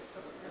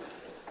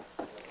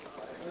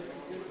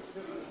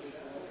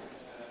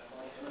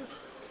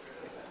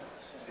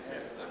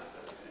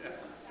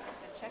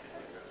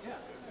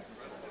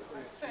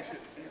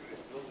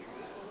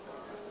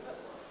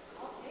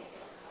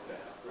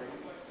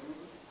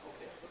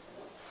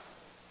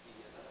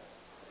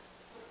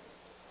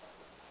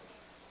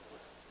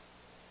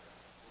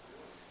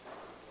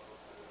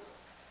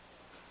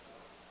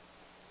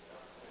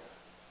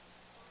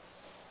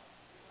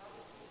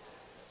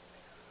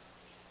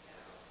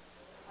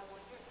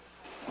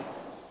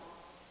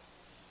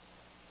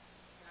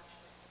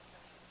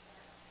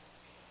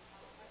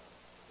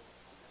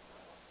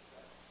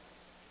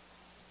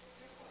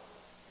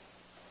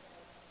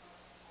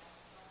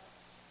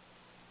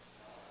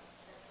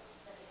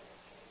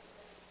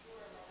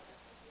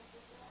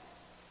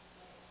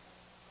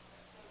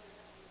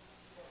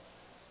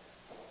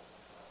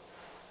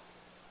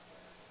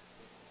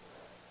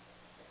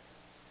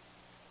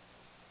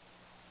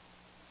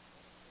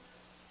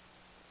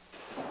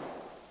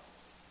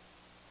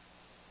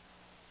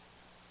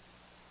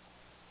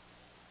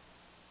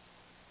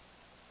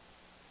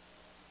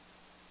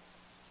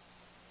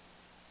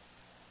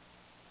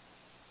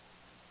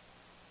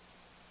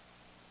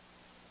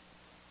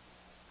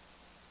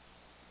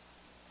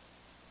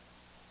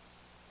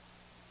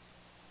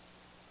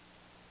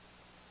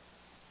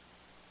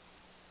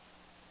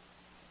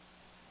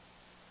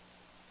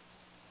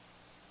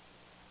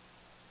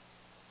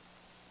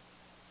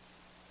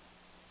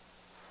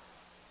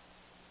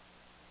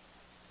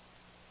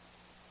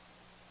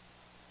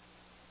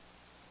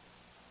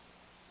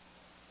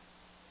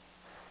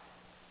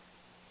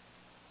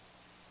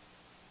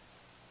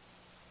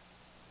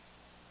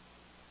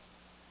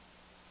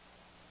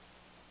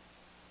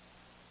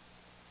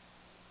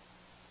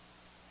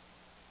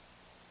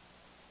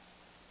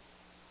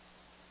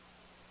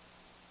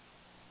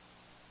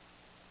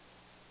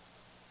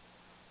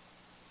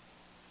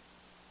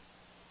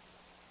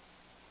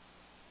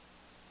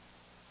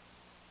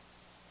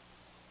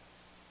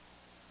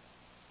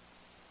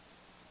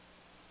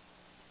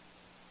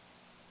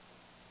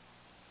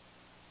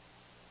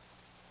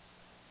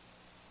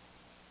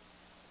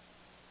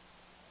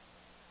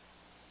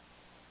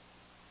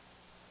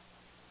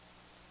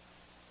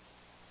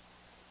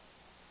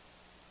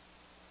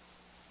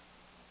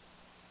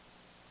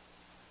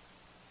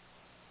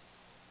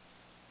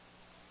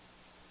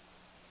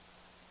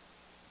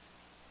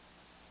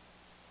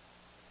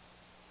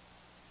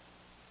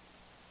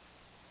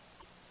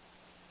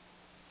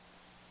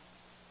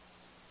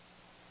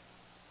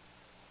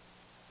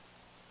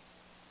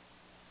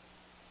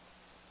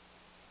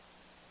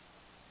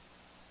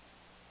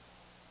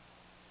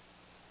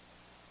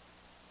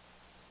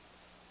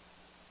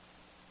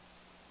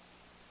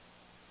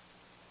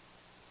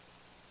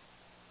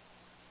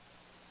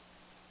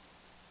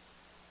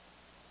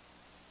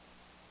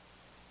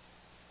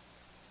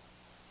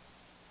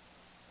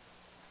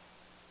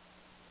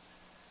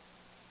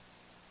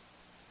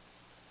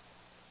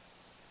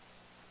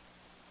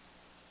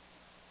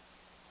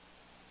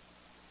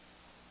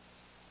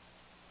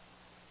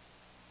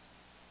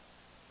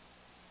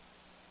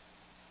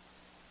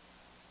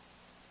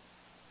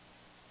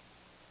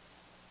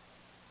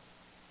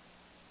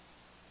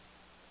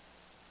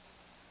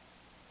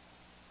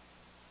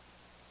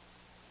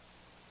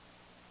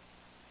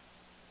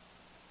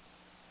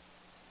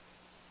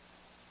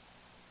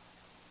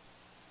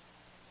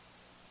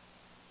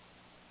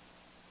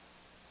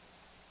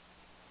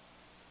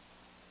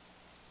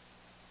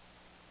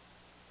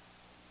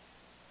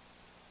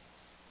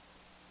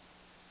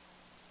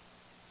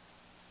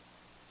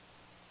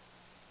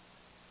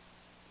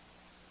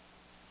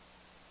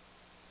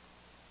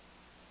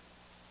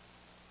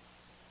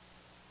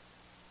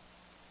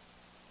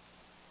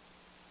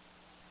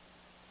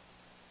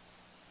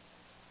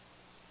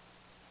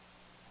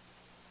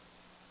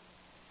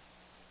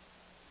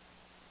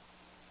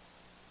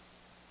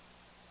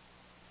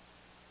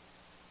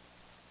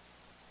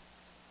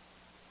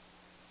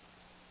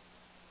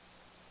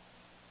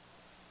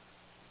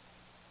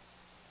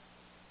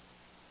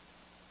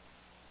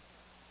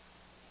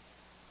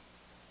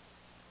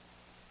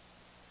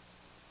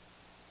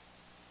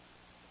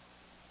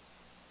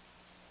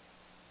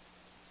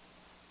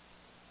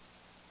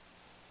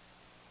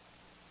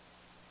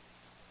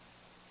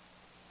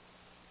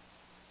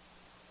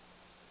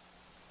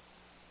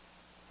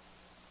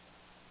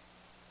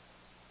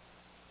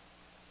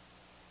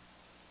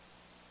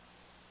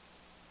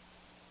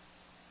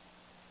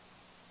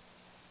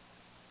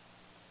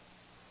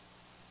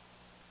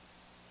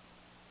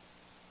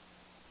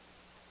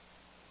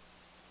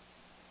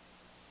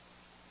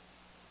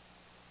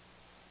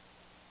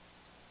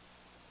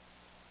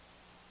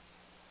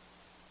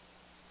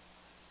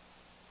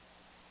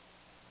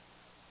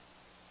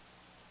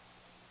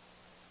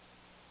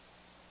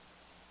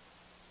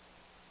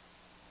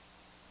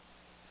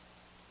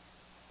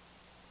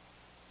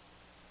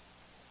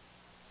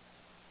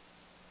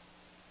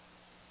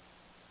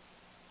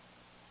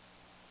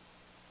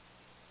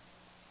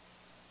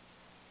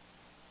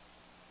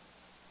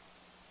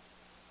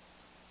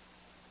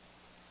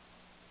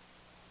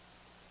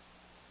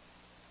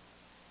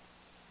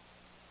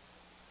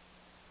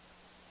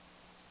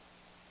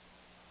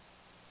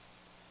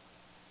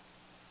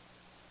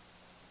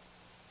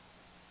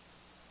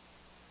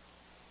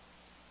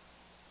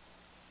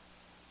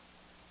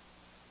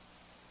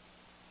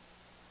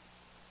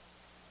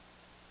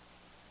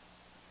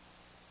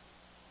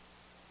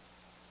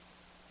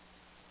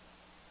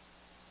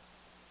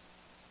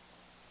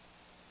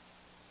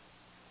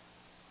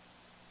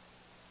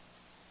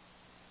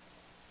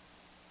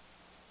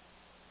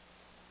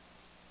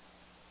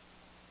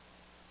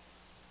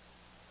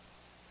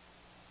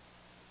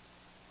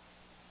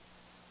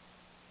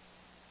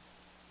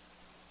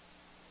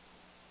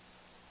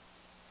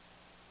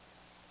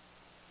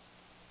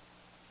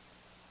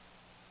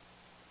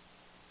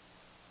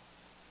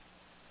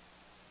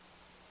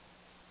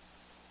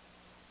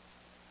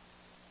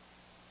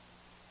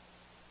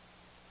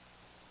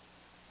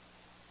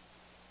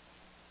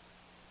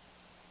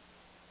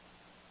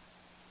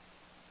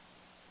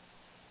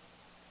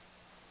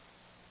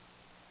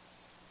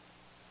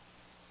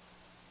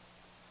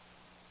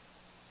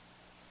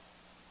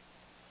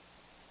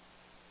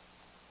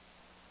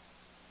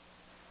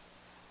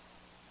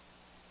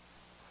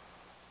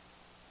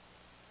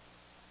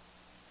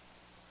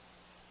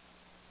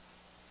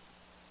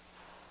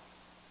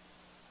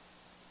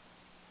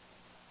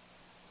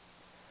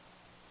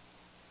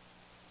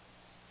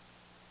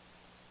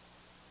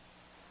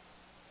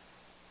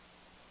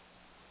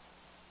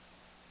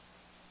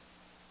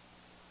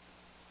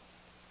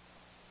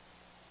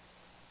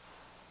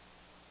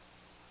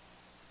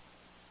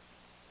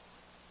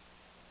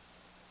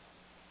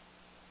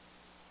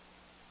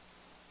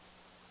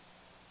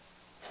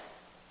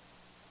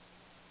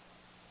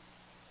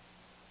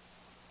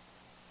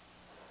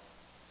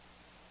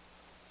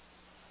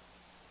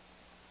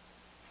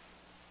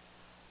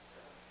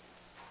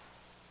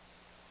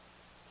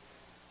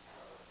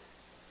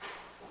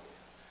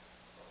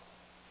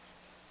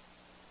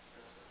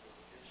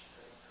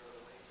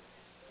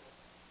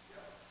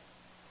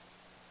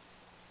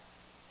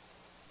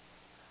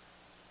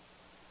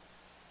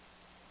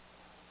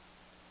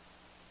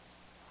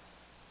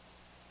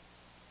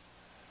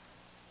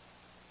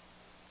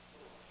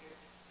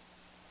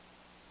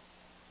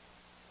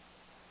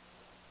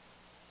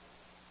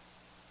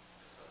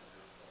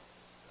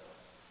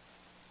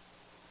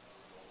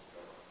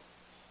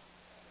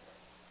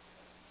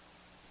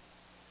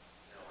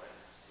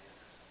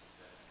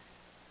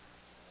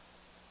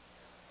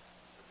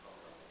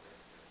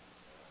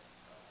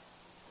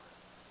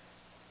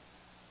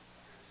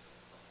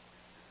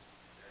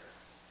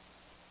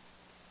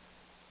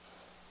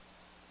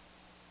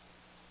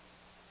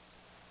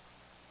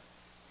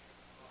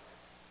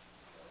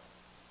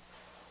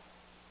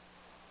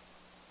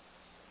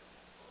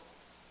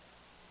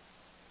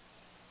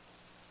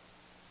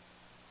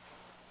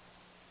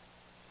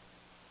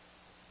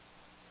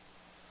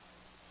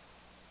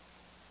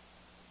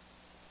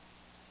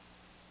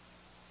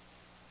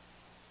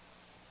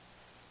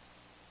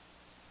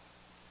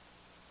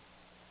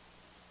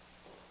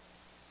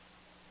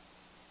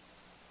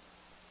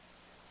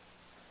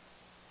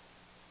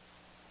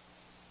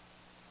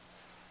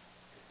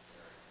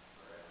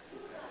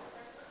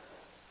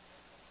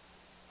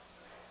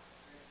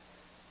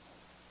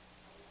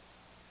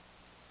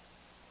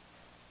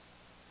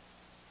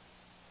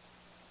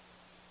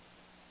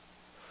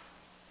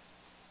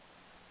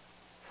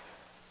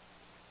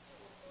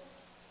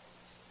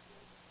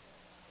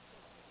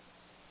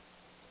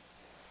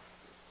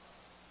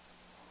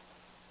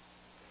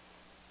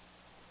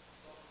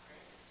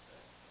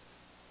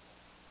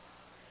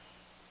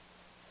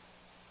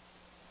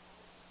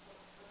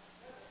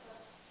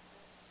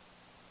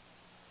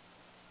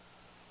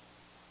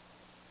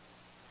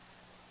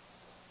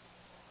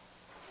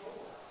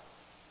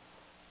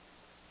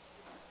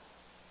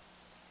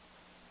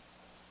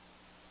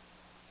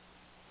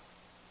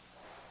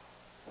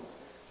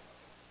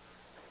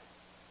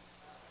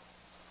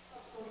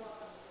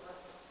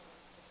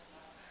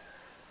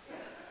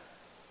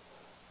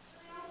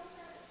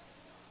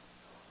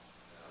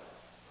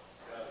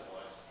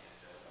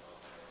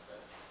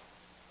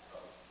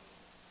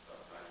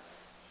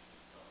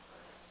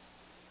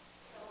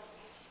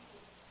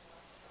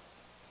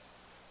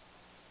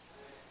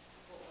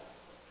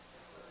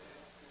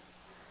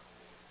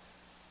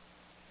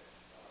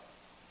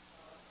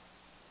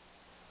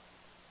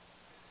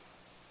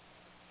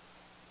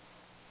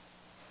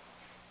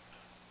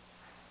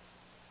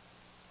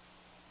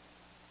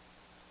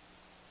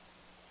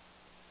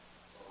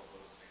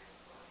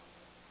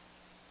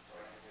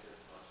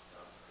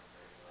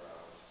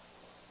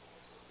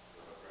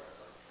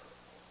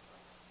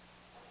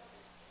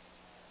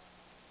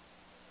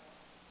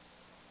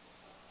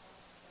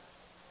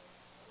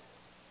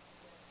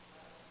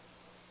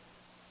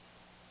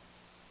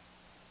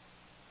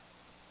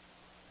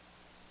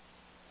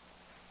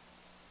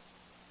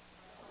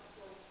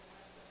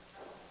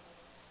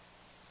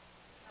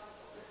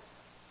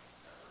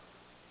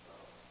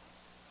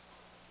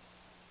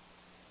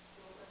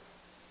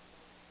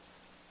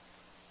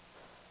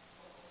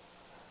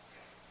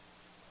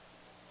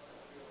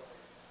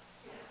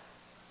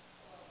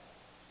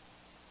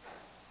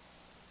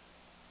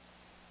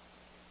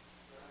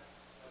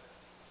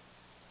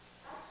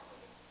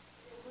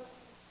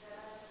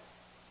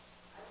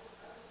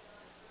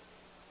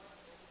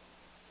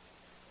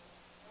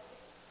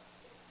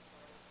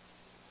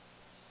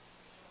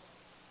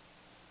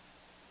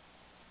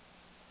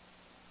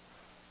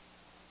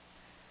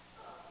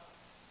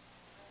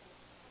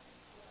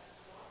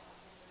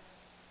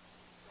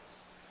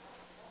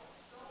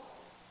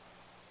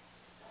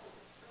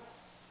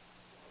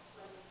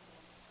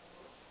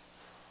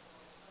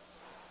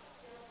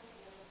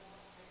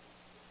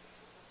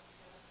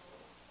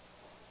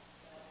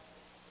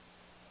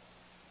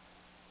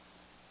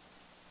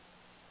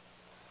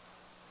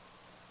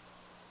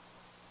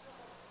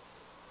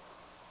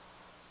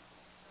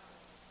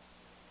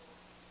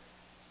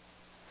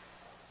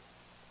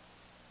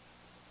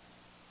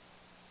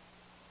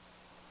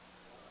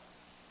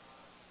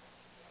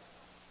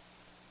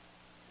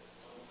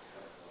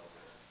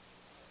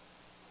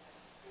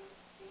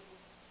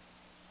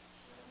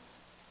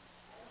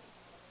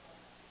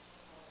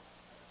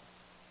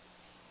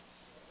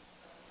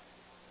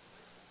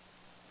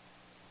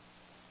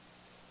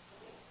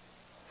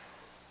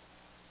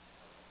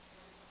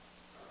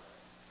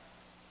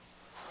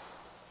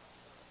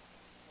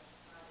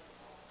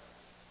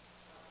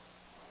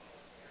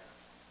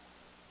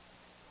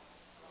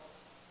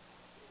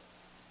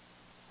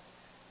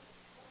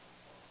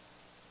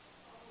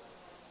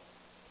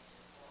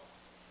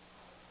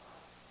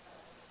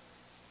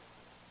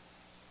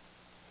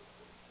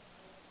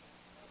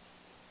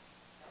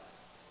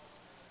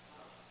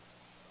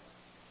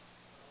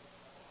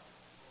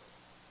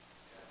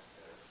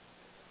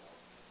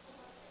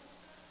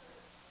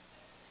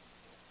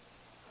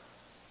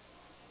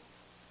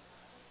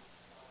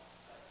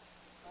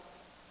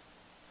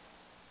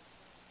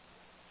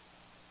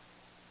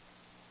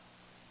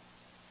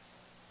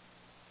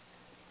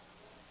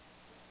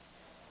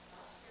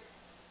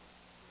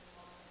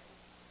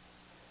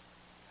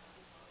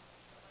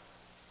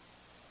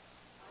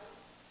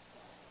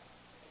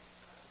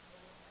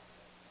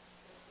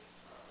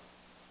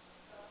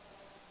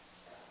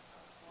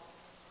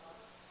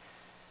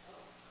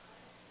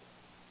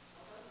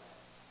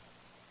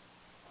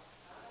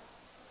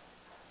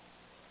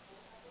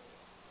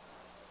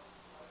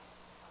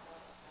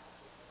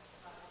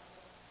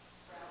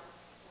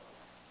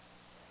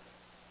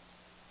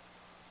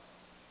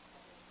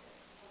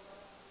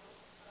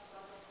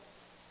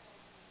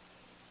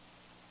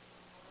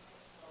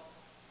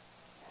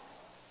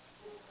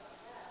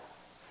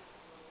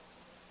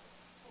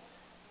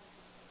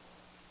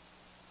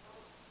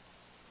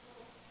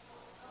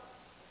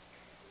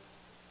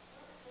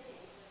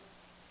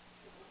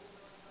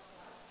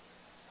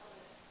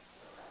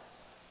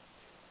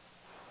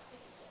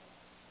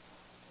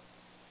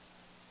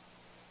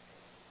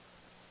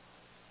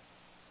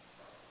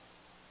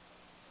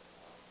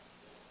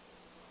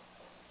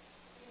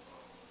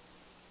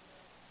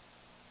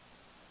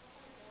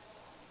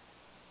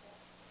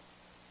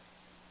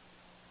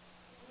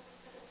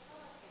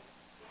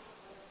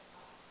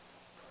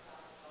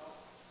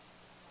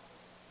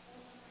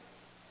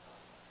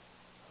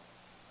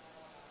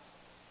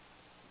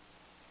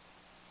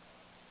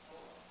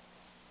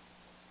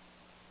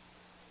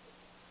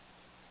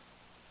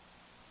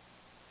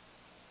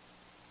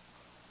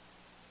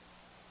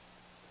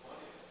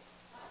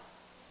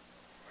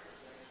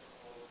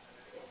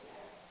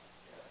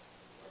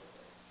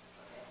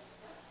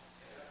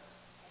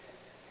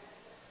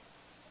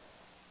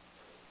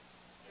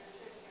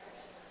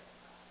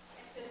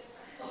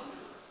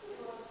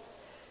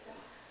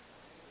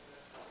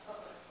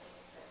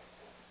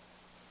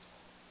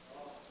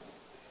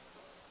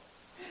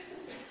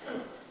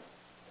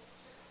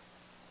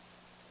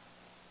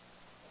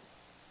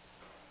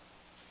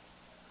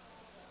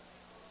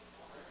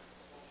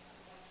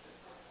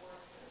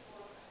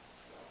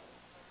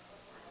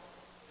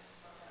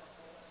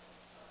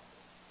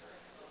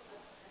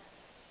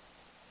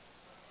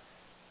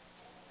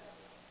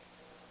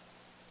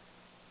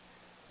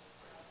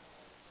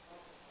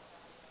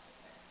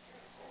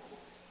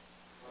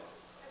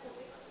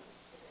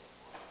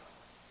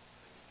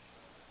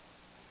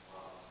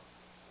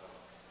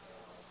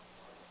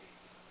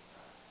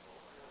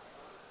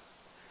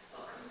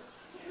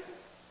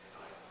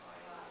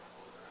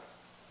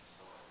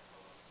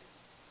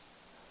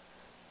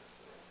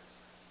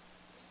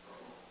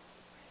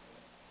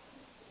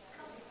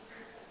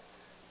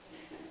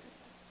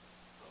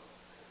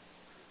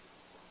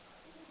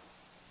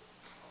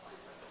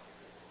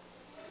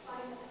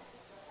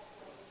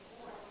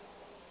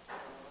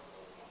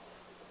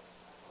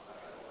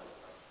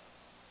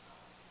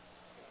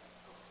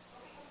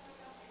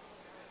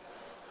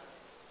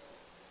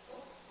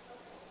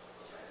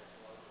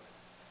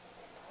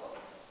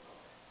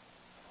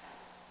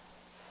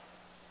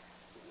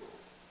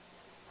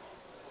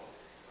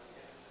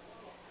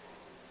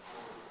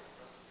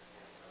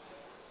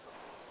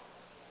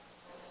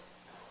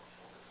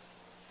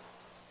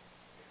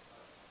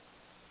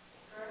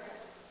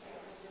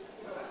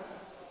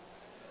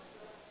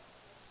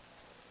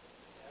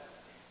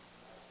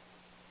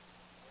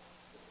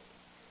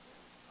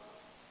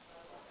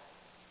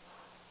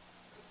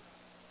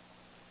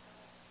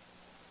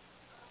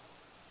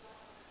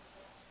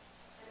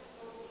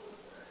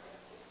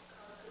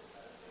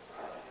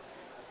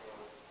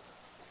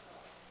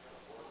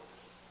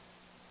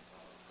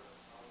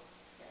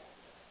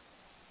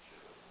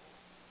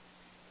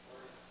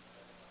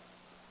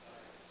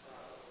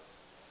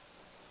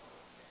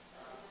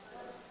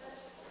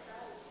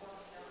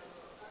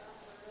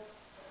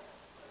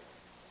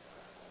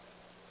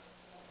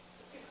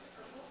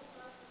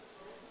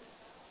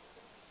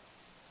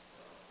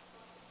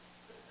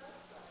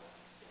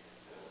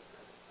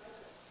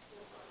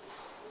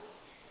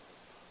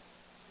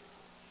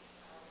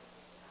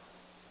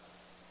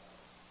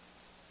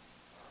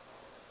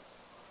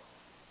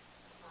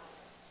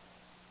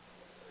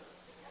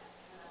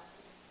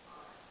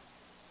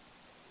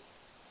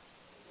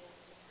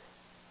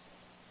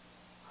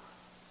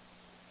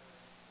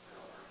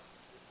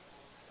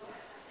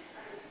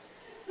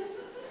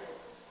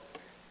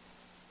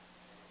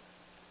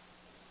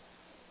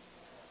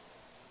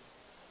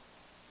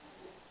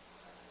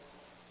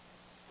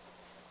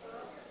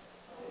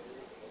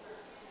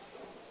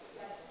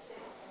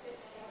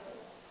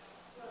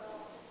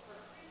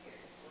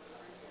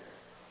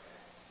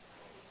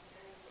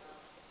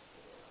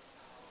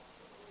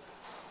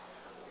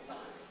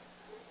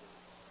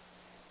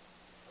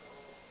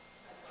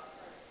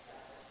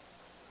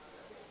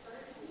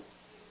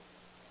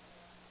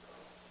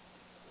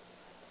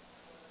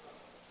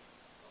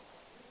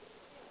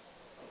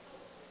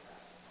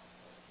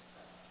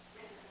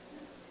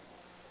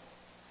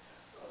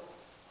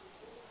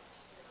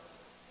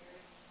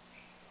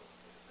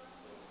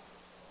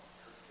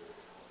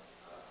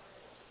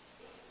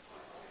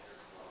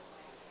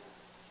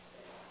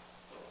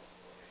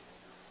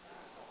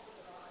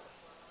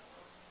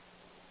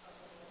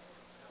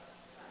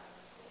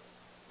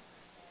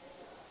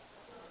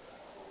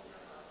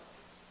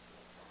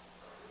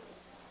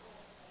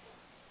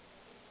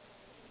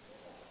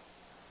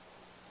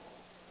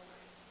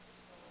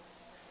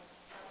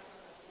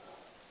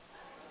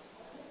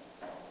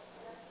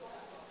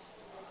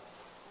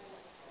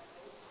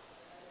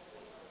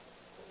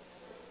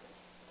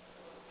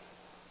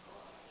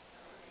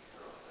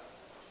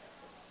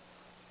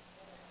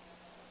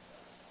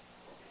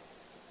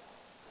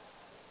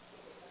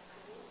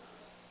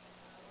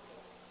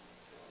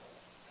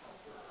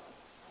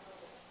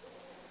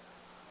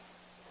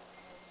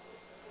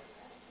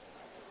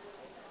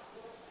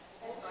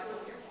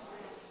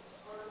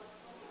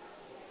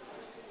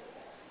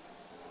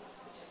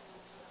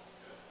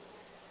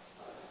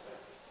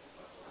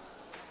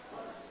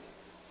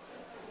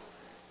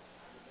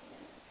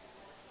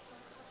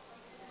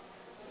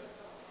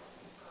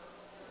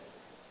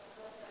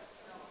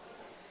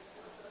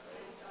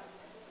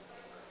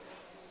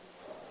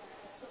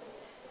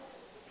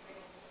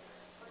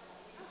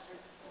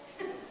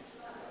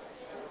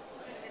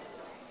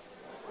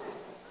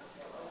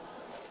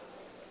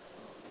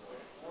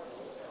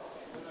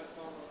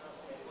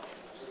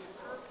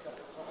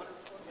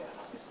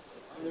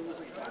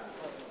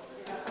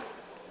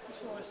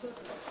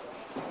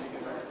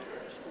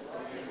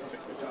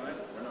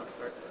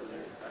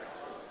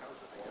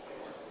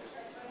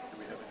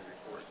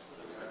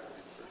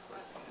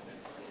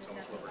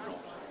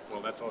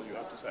 that's all you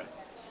have to say.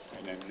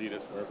 And then lead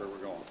us wherever we're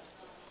going.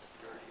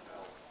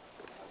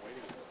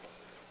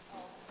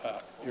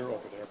 You're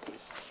over there,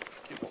 please.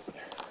 Get over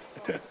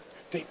there.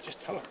 Dave,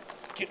 just tell her,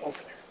 get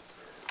over there.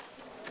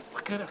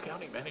 What kind of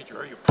county manager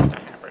are you? Put the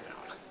hammer down.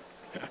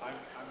 I'm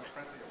a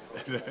friendly.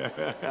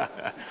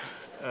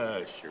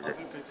 Sure. I'll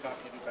do good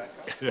copy and back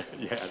up.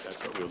 Yeah,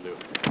 that's what we'll do.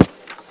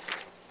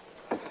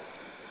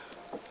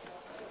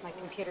 My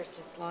computer's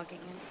just logging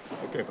in.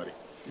 Okay, buddy.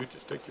 You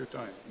just take your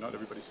time. Not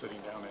everybody's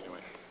sitting down anyway.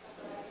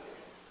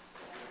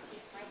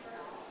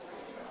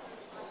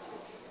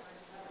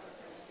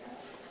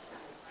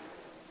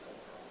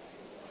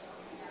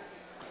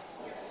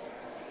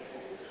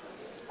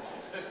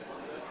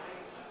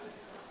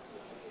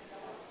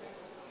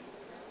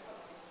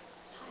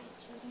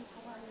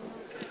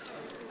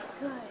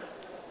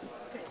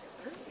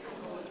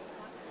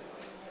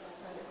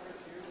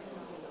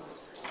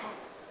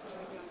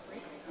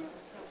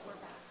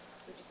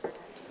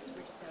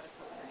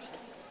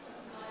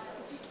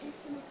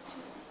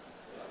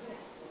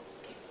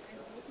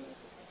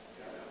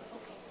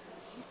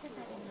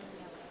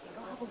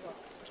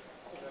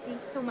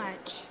 Thanks so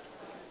much.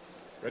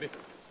 Ready?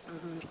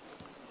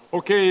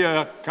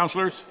 Okay,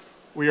 councillors,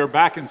 we are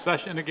back in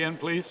session again,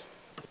 please.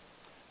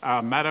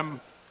 Madam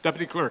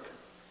Deputy Clerk.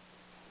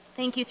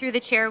 Thank you. Through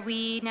the chair,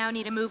 we now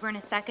need a mover and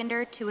a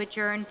seconder to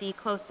adjourn the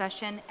closed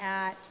session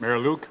at Mayor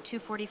Luke.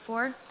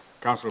 2:44.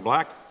 Councillor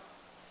Black.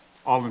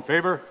 All in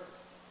favor?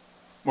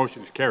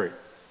 Motion is carried.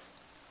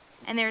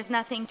 And there is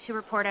nothing to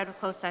report out of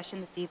closed session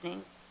this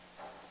evening.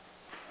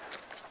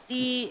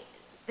 The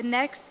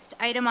next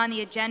item on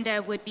the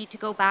agenda would be to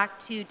go back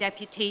to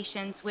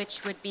deputations,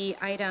 which would be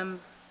item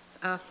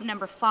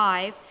number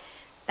 5.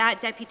 That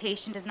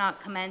deputation does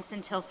not commence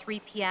until 3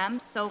 p.m.,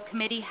 so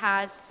committee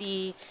has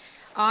the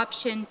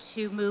option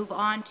to move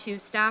on to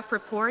staff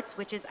reports,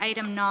 which is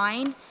item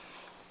 9.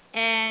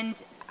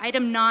 And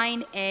item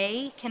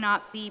 9A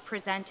cannot be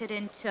presented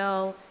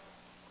until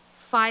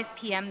 5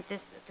 p.m.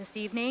 this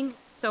evening.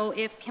 So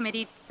if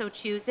committee so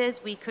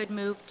chooses, we could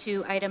move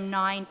to item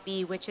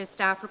 9B, which is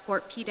staff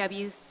report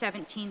PW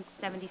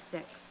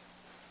 1776.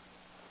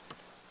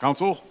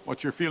 Council,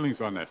 what's your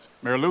feelings on this?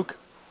 Mayor Luke?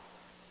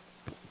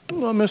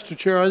 Well, Mr.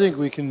 Chair, I think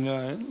we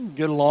can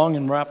get along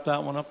and wrap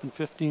that one up in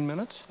 15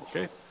 minutes.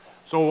 Okay.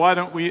 So why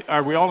don't we,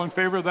 are we all in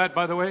favor of that,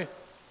 by the way?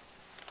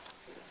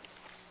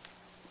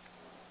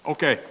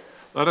 Okay.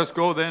 Let us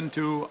go then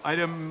to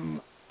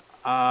item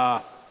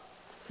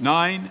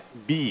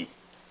 9B.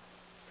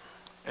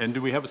 And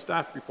do we have a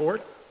staff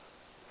report?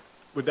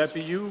 Would that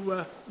be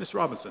you, Ms.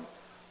 Robinson?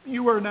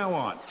 You are now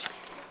on.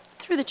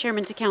 Through the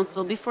chairman to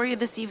council, before you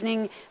this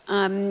evening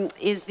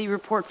is the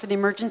report for the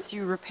emergency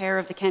repair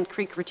of the Kent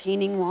Creek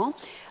retaining wall.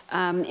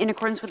 In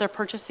accordance with our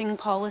purchasing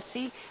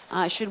policy,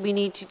 should we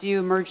need to do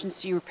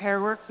emergency repair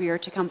work, we are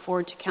to come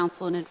forward to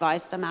council and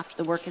advise them after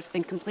the work has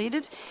been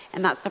completed.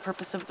 And that's the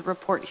purpose of the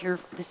report here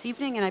this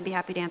evening, and I'd be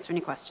happy to answer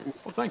any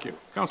questions. Well, thank you.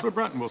 Councillor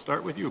Brunton, we'll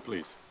start with you,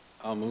 please.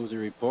 I'll move the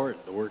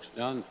report. The work's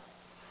done.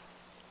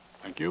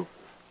 Thank you.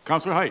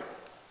 Councillor Height.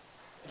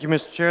 Thank you,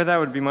 Mr. Chair. That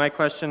would be my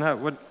question.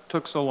 What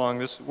took so long?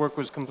 This work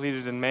was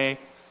completed in May.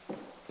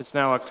 It's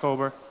now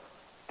October,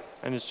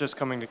 and it's just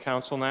coming to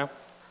council now.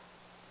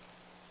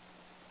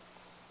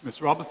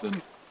 Ms.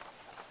 Robinson?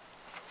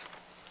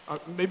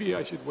 Maybe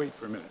I should wait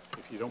for a minute,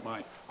 if you don't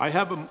mind. I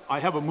have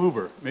a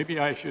mover. Maybe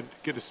I should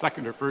get a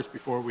seconder first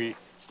before we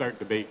start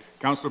debate.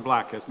 Councillor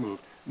Black has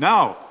moved.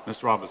 Now,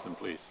 Ms. Robinson,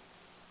 please.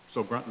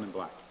 So Brunton and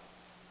Black.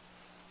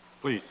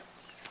 Please.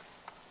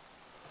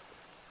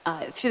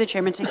 Through the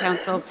chairman to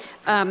council,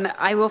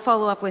 I will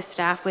follow up with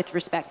staff with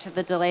respect to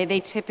the delay.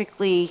 They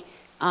typically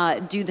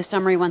do the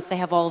summary once they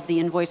have all of the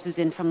invoices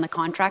in from the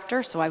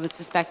contractor, so I would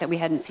suspect that we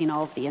hadn't seen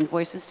all of the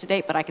invoices to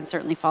date, but I can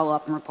certainly follow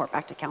up and report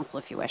back to council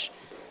if you wish.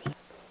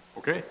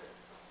 Okay.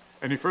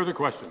 Any further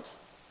questions?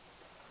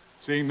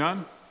 Seeing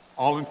none,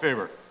 all in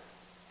favor?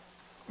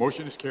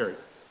 Motion is carried.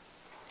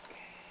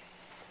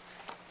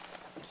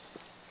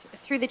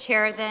 Through the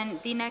chair, then,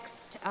 the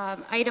next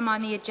item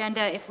on the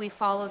agenda, if we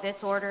follow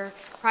this order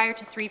prior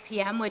to 3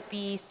 p.m., would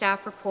be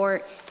staff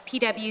report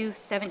PW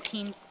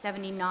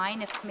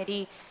 1779. If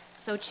committee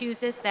so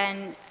chooses,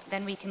 then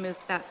we can move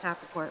to that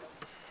staff report.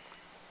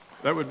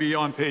 That would be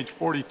on page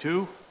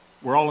 42.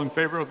 We're all in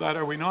favor of that,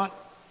 are we not?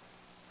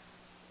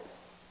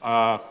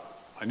 I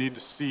need to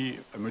see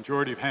a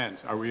majority of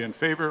hands. Are we in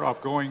favor of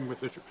going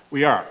with this?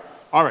 We are.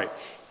 All right.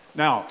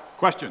 Now,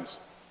 questions?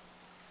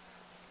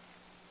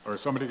 Or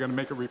is somebody going to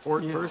make a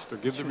report first, or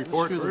give the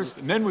report first,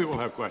 and then we will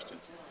have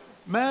questions?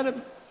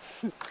 Madam?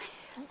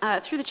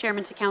 Through the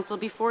chairman to council,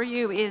 before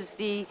you is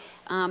the,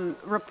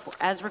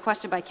 as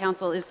requested by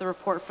council, is the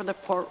report for the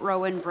Port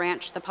Rowan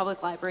branch, the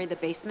public library, the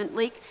basement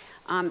leak.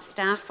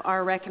 Staff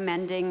are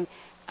recommending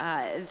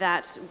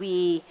that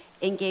we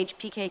engage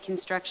PK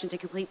Construction to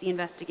complete the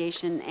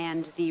investigation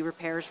and the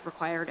repairs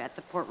required at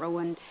the Port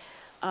Rowan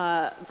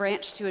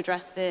branch to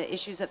address the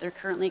issues that they're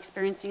currently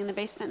experiencing in the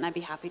basement, and I'd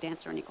be happy to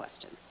answer any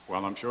questions.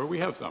 Well, I'm sure we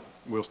have some.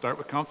 We'll start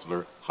with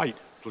Councillor Height,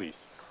 please.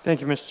 Thank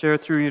you, Mr. Chair.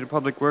 Through you to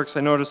Public Works, I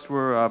noticed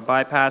we're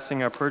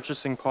bypassing our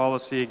purchasing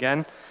policy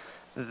again.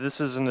 This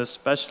is an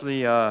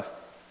especially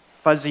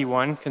fuzzy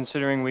one,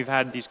 considering we've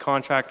had these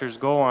contractors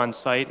go on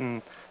site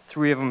and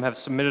 3 of them have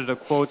submitted a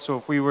quote. So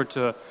if we were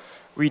to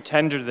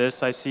retender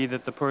this, I see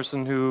that the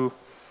person who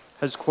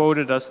has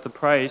quoted us the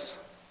price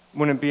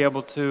wouldn't be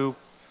able to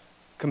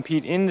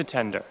compete in the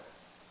tender.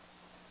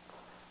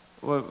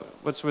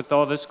 What's with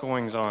all this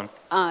goings on?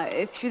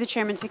 Through the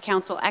chairman to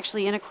council,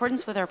 actually in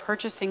accordance with our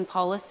purchasing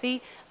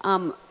policy,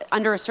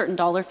 under a certain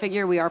dollar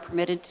figure, we are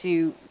permitted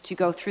to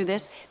go through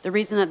this. The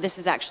reason that this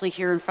is actually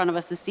here in front of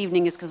us this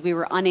evening is because we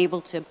were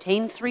unable to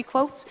obtain 3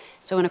 quotes.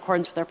 So in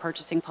accordance with our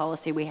purchasing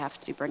policy, we have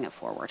to bring it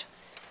forward.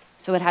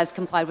 So it has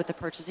complied with the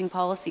purchasing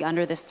policy.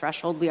 Under this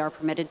threshold, we are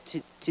permitted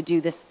to do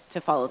this, to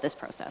follow this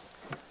process.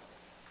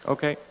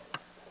 Okay.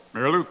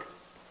 Mayor Luke.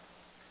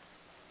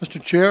 Mr.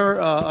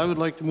 Chair, I would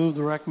like to move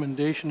the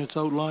recommendation. It's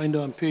outlined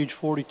on page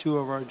 42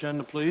 of our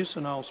agenda, please,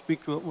 and I'll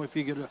speak to it if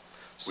you get a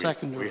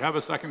seconder. We have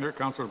a seconder.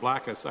 Councillor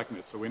Black has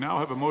seconded. So we now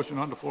have a motion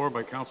on the floor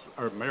by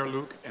Mayor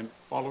Luke and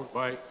followed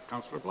by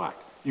Councillor Black.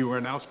 You are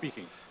now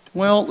speaking.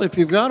 Well, if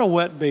you've got a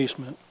wet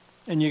basement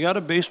and you got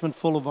a basement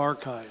full of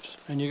archives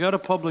and you got a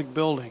public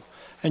building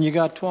and you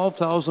got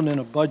 $12,000 in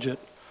a budget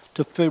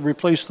to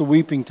replace the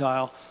weeping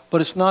tile,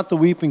 but it's not the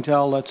weeping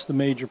tile that's the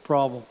major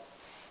problem.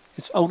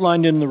 It's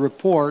outlined in the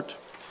report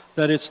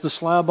that it's the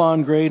slab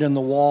on grade and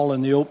the wall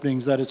and the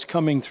openings that it's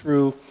coming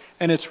through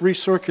and it's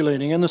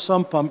recirculating and the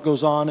sump pump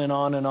goes on and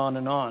on and on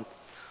and on.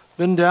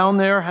 Been down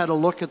there, had a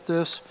look at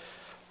this.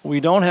 We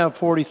don't have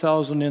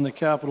 $40,000 in the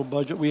capital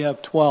budget, we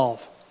have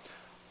 12.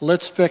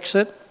 Let's fix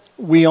it.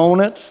 We own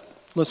it.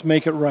 Let's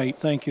make it right.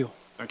 Thank you.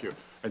 Thank you.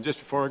 And just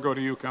before I go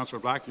to you, Councillor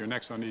Black, you're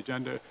next on the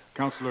agenda.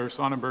 Councillor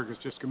Sonnenberg has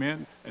just come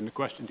in, and the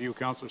question to you,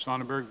 Councillor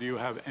Sonnenberg, do you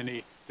have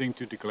anything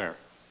to declare?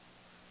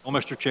 Oh,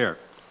 Mr. Chair.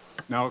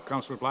 Now,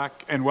 Councillor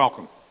Black, and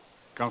welcome.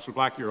 Councillor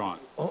Black, you're on.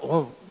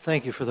 Oh,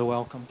 thank you for the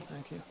welcome.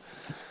 Thank you.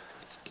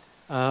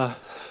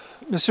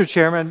 Mr.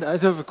 Chairman, I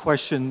have a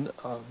question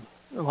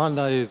on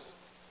the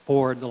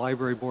board, the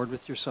library board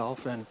with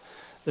yourself and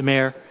the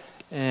mayor,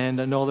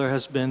 and I know there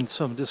has been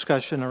some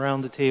discussion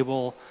around the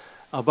table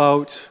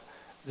about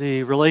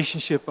the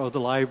relationship of the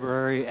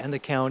library and the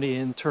county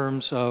in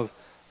terms of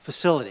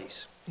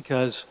facilities,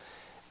 because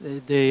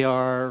they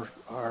are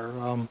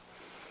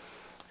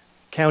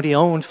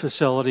county-owned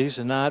facilities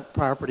and not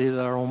property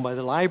that are owned by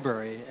the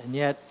library, and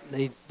yet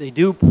they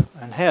do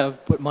and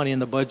have put money in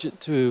the budget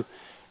to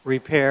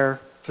repair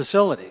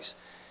facilities.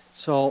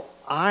 So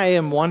I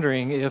am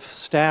wondering if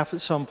staff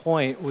at some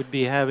point would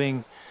be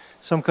having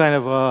some kind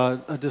of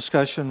a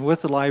discussion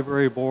with the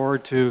library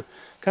board to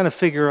kind of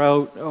figure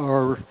out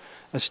or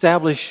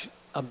establish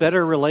a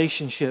better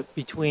relationship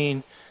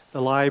between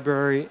the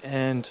library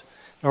and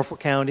Norfolk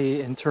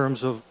County in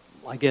terms of,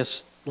 I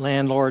guess,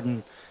 landlord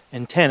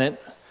and tenant,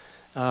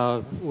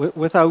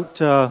 without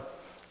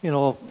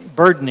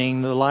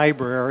burdening the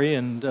library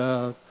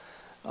and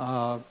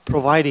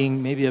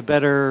providing maybe a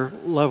better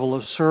level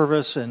of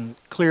service and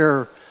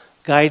clear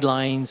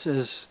guidelines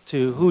as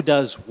to who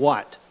does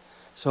what.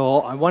 So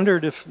I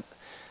wondered if,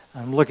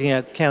 I'm looking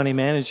at the county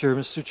manager,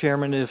 Mr.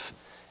 Chairman, if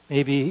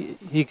maybe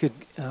he could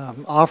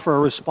offer a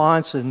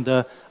response, and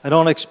I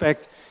don't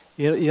expect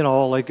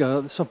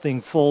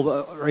something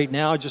full right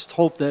now. I just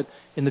hope that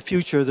in the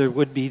future there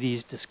would be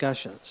these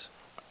discussions.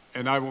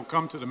 And I will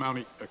come to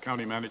the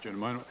county manager in a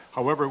moment.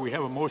 However, we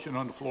have a motion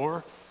on the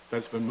floor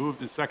that's been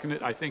moved and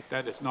seconded. I think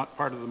that is not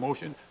part of the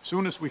motion. As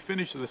soon as we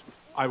finish this,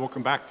 I will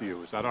come back to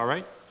you. Is that all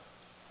right?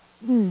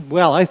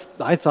 Well, I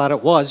thought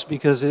it was,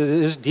 because it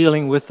is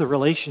dealing with the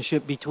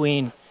relationship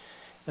between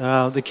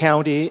the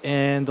county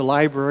and the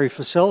library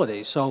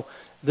facility. So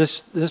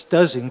this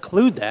does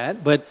include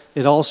that, but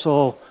it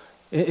also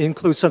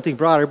includes something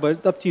broader.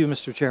 But up to you,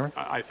 Mr. Chairman.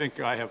 I think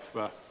I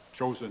have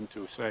chosen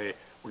to say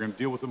we're going to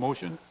deal with the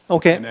motion.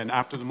 Okay. And then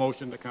after the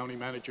motion, the county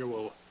manager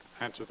will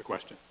answer the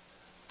question.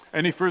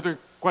 Any further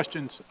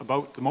questions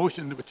about the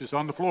motion which is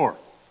on the floor?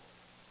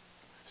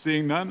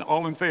 Seeing none,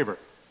 all in favor?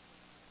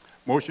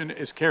 Motion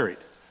is carried.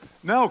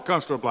 Now,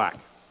 Councillor Black,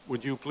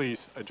 would you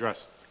please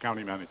address the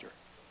county manager?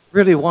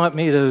 Really want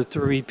me to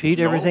repeat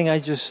No. everything I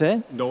just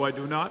said? No, I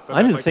do not. But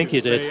I didn't think you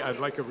did. I'd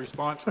like a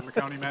response from the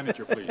county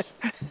manager, please.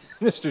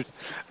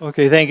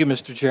 Okay, thank you,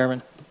 Mr.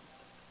 Chairman.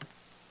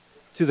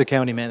 To the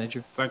county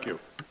manager. Thank you.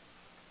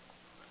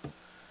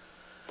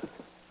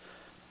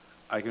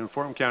 I can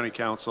inform County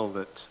Council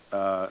that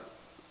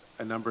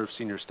a number of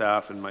senior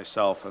staff and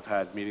myself have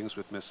had meetings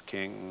with Ms.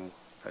 King,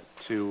 had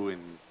 2 in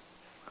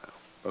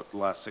about the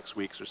last 6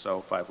 weeks or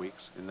so, 5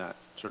 weeks, in that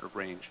sort of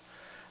range.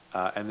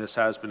 And this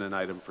has been an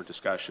item for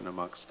discussion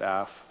amongst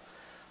staff.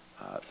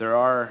 There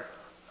are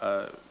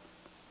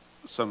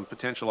some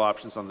potential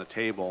options on the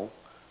table.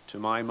 To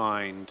my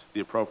mind,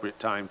 the appropriate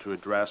time to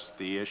address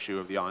the issue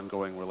of the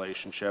ongoing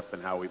relationship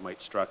and how we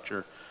might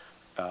structure,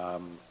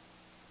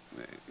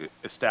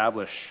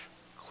 establish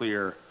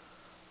clear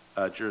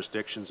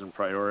jurisdictions and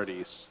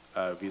priorities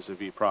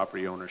vis-a-vis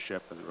property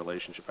ownership and the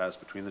relationship as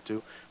between the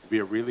two. It'd be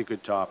a really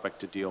good topic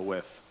to deal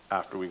with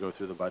after we go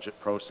through the budget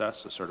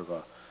process, a sort of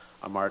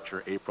a March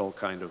or April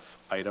kind of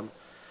item.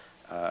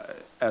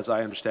 As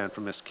I understand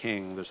from Ms.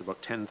 King, there's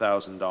about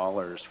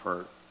 $10,000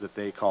 for that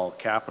they call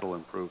capital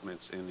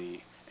improvements in the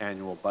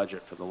annual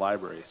budget for the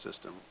library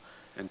system.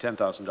 And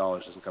 $10,000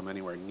 doesn't come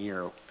anywhere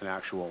near an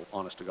actual,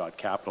 honest-to-God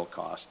capital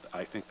cost.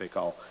 I think they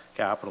call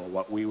capital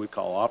what we would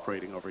call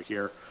operating over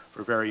here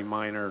for very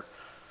minor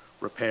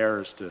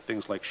repairs to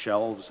things like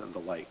shelves and the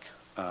like,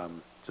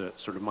 to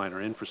sort of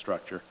minor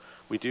infrastructure.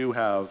 We do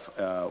have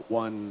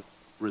one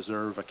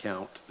reserve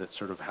account that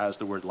sort of has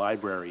the word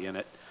library in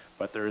it,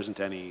 but there isn't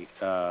any,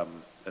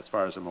 as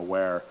far as I'm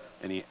aware,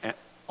 any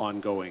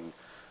ongoing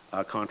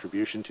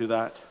contribution to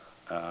that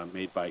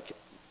made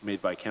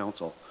by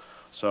council.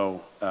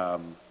 So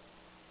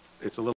it's a little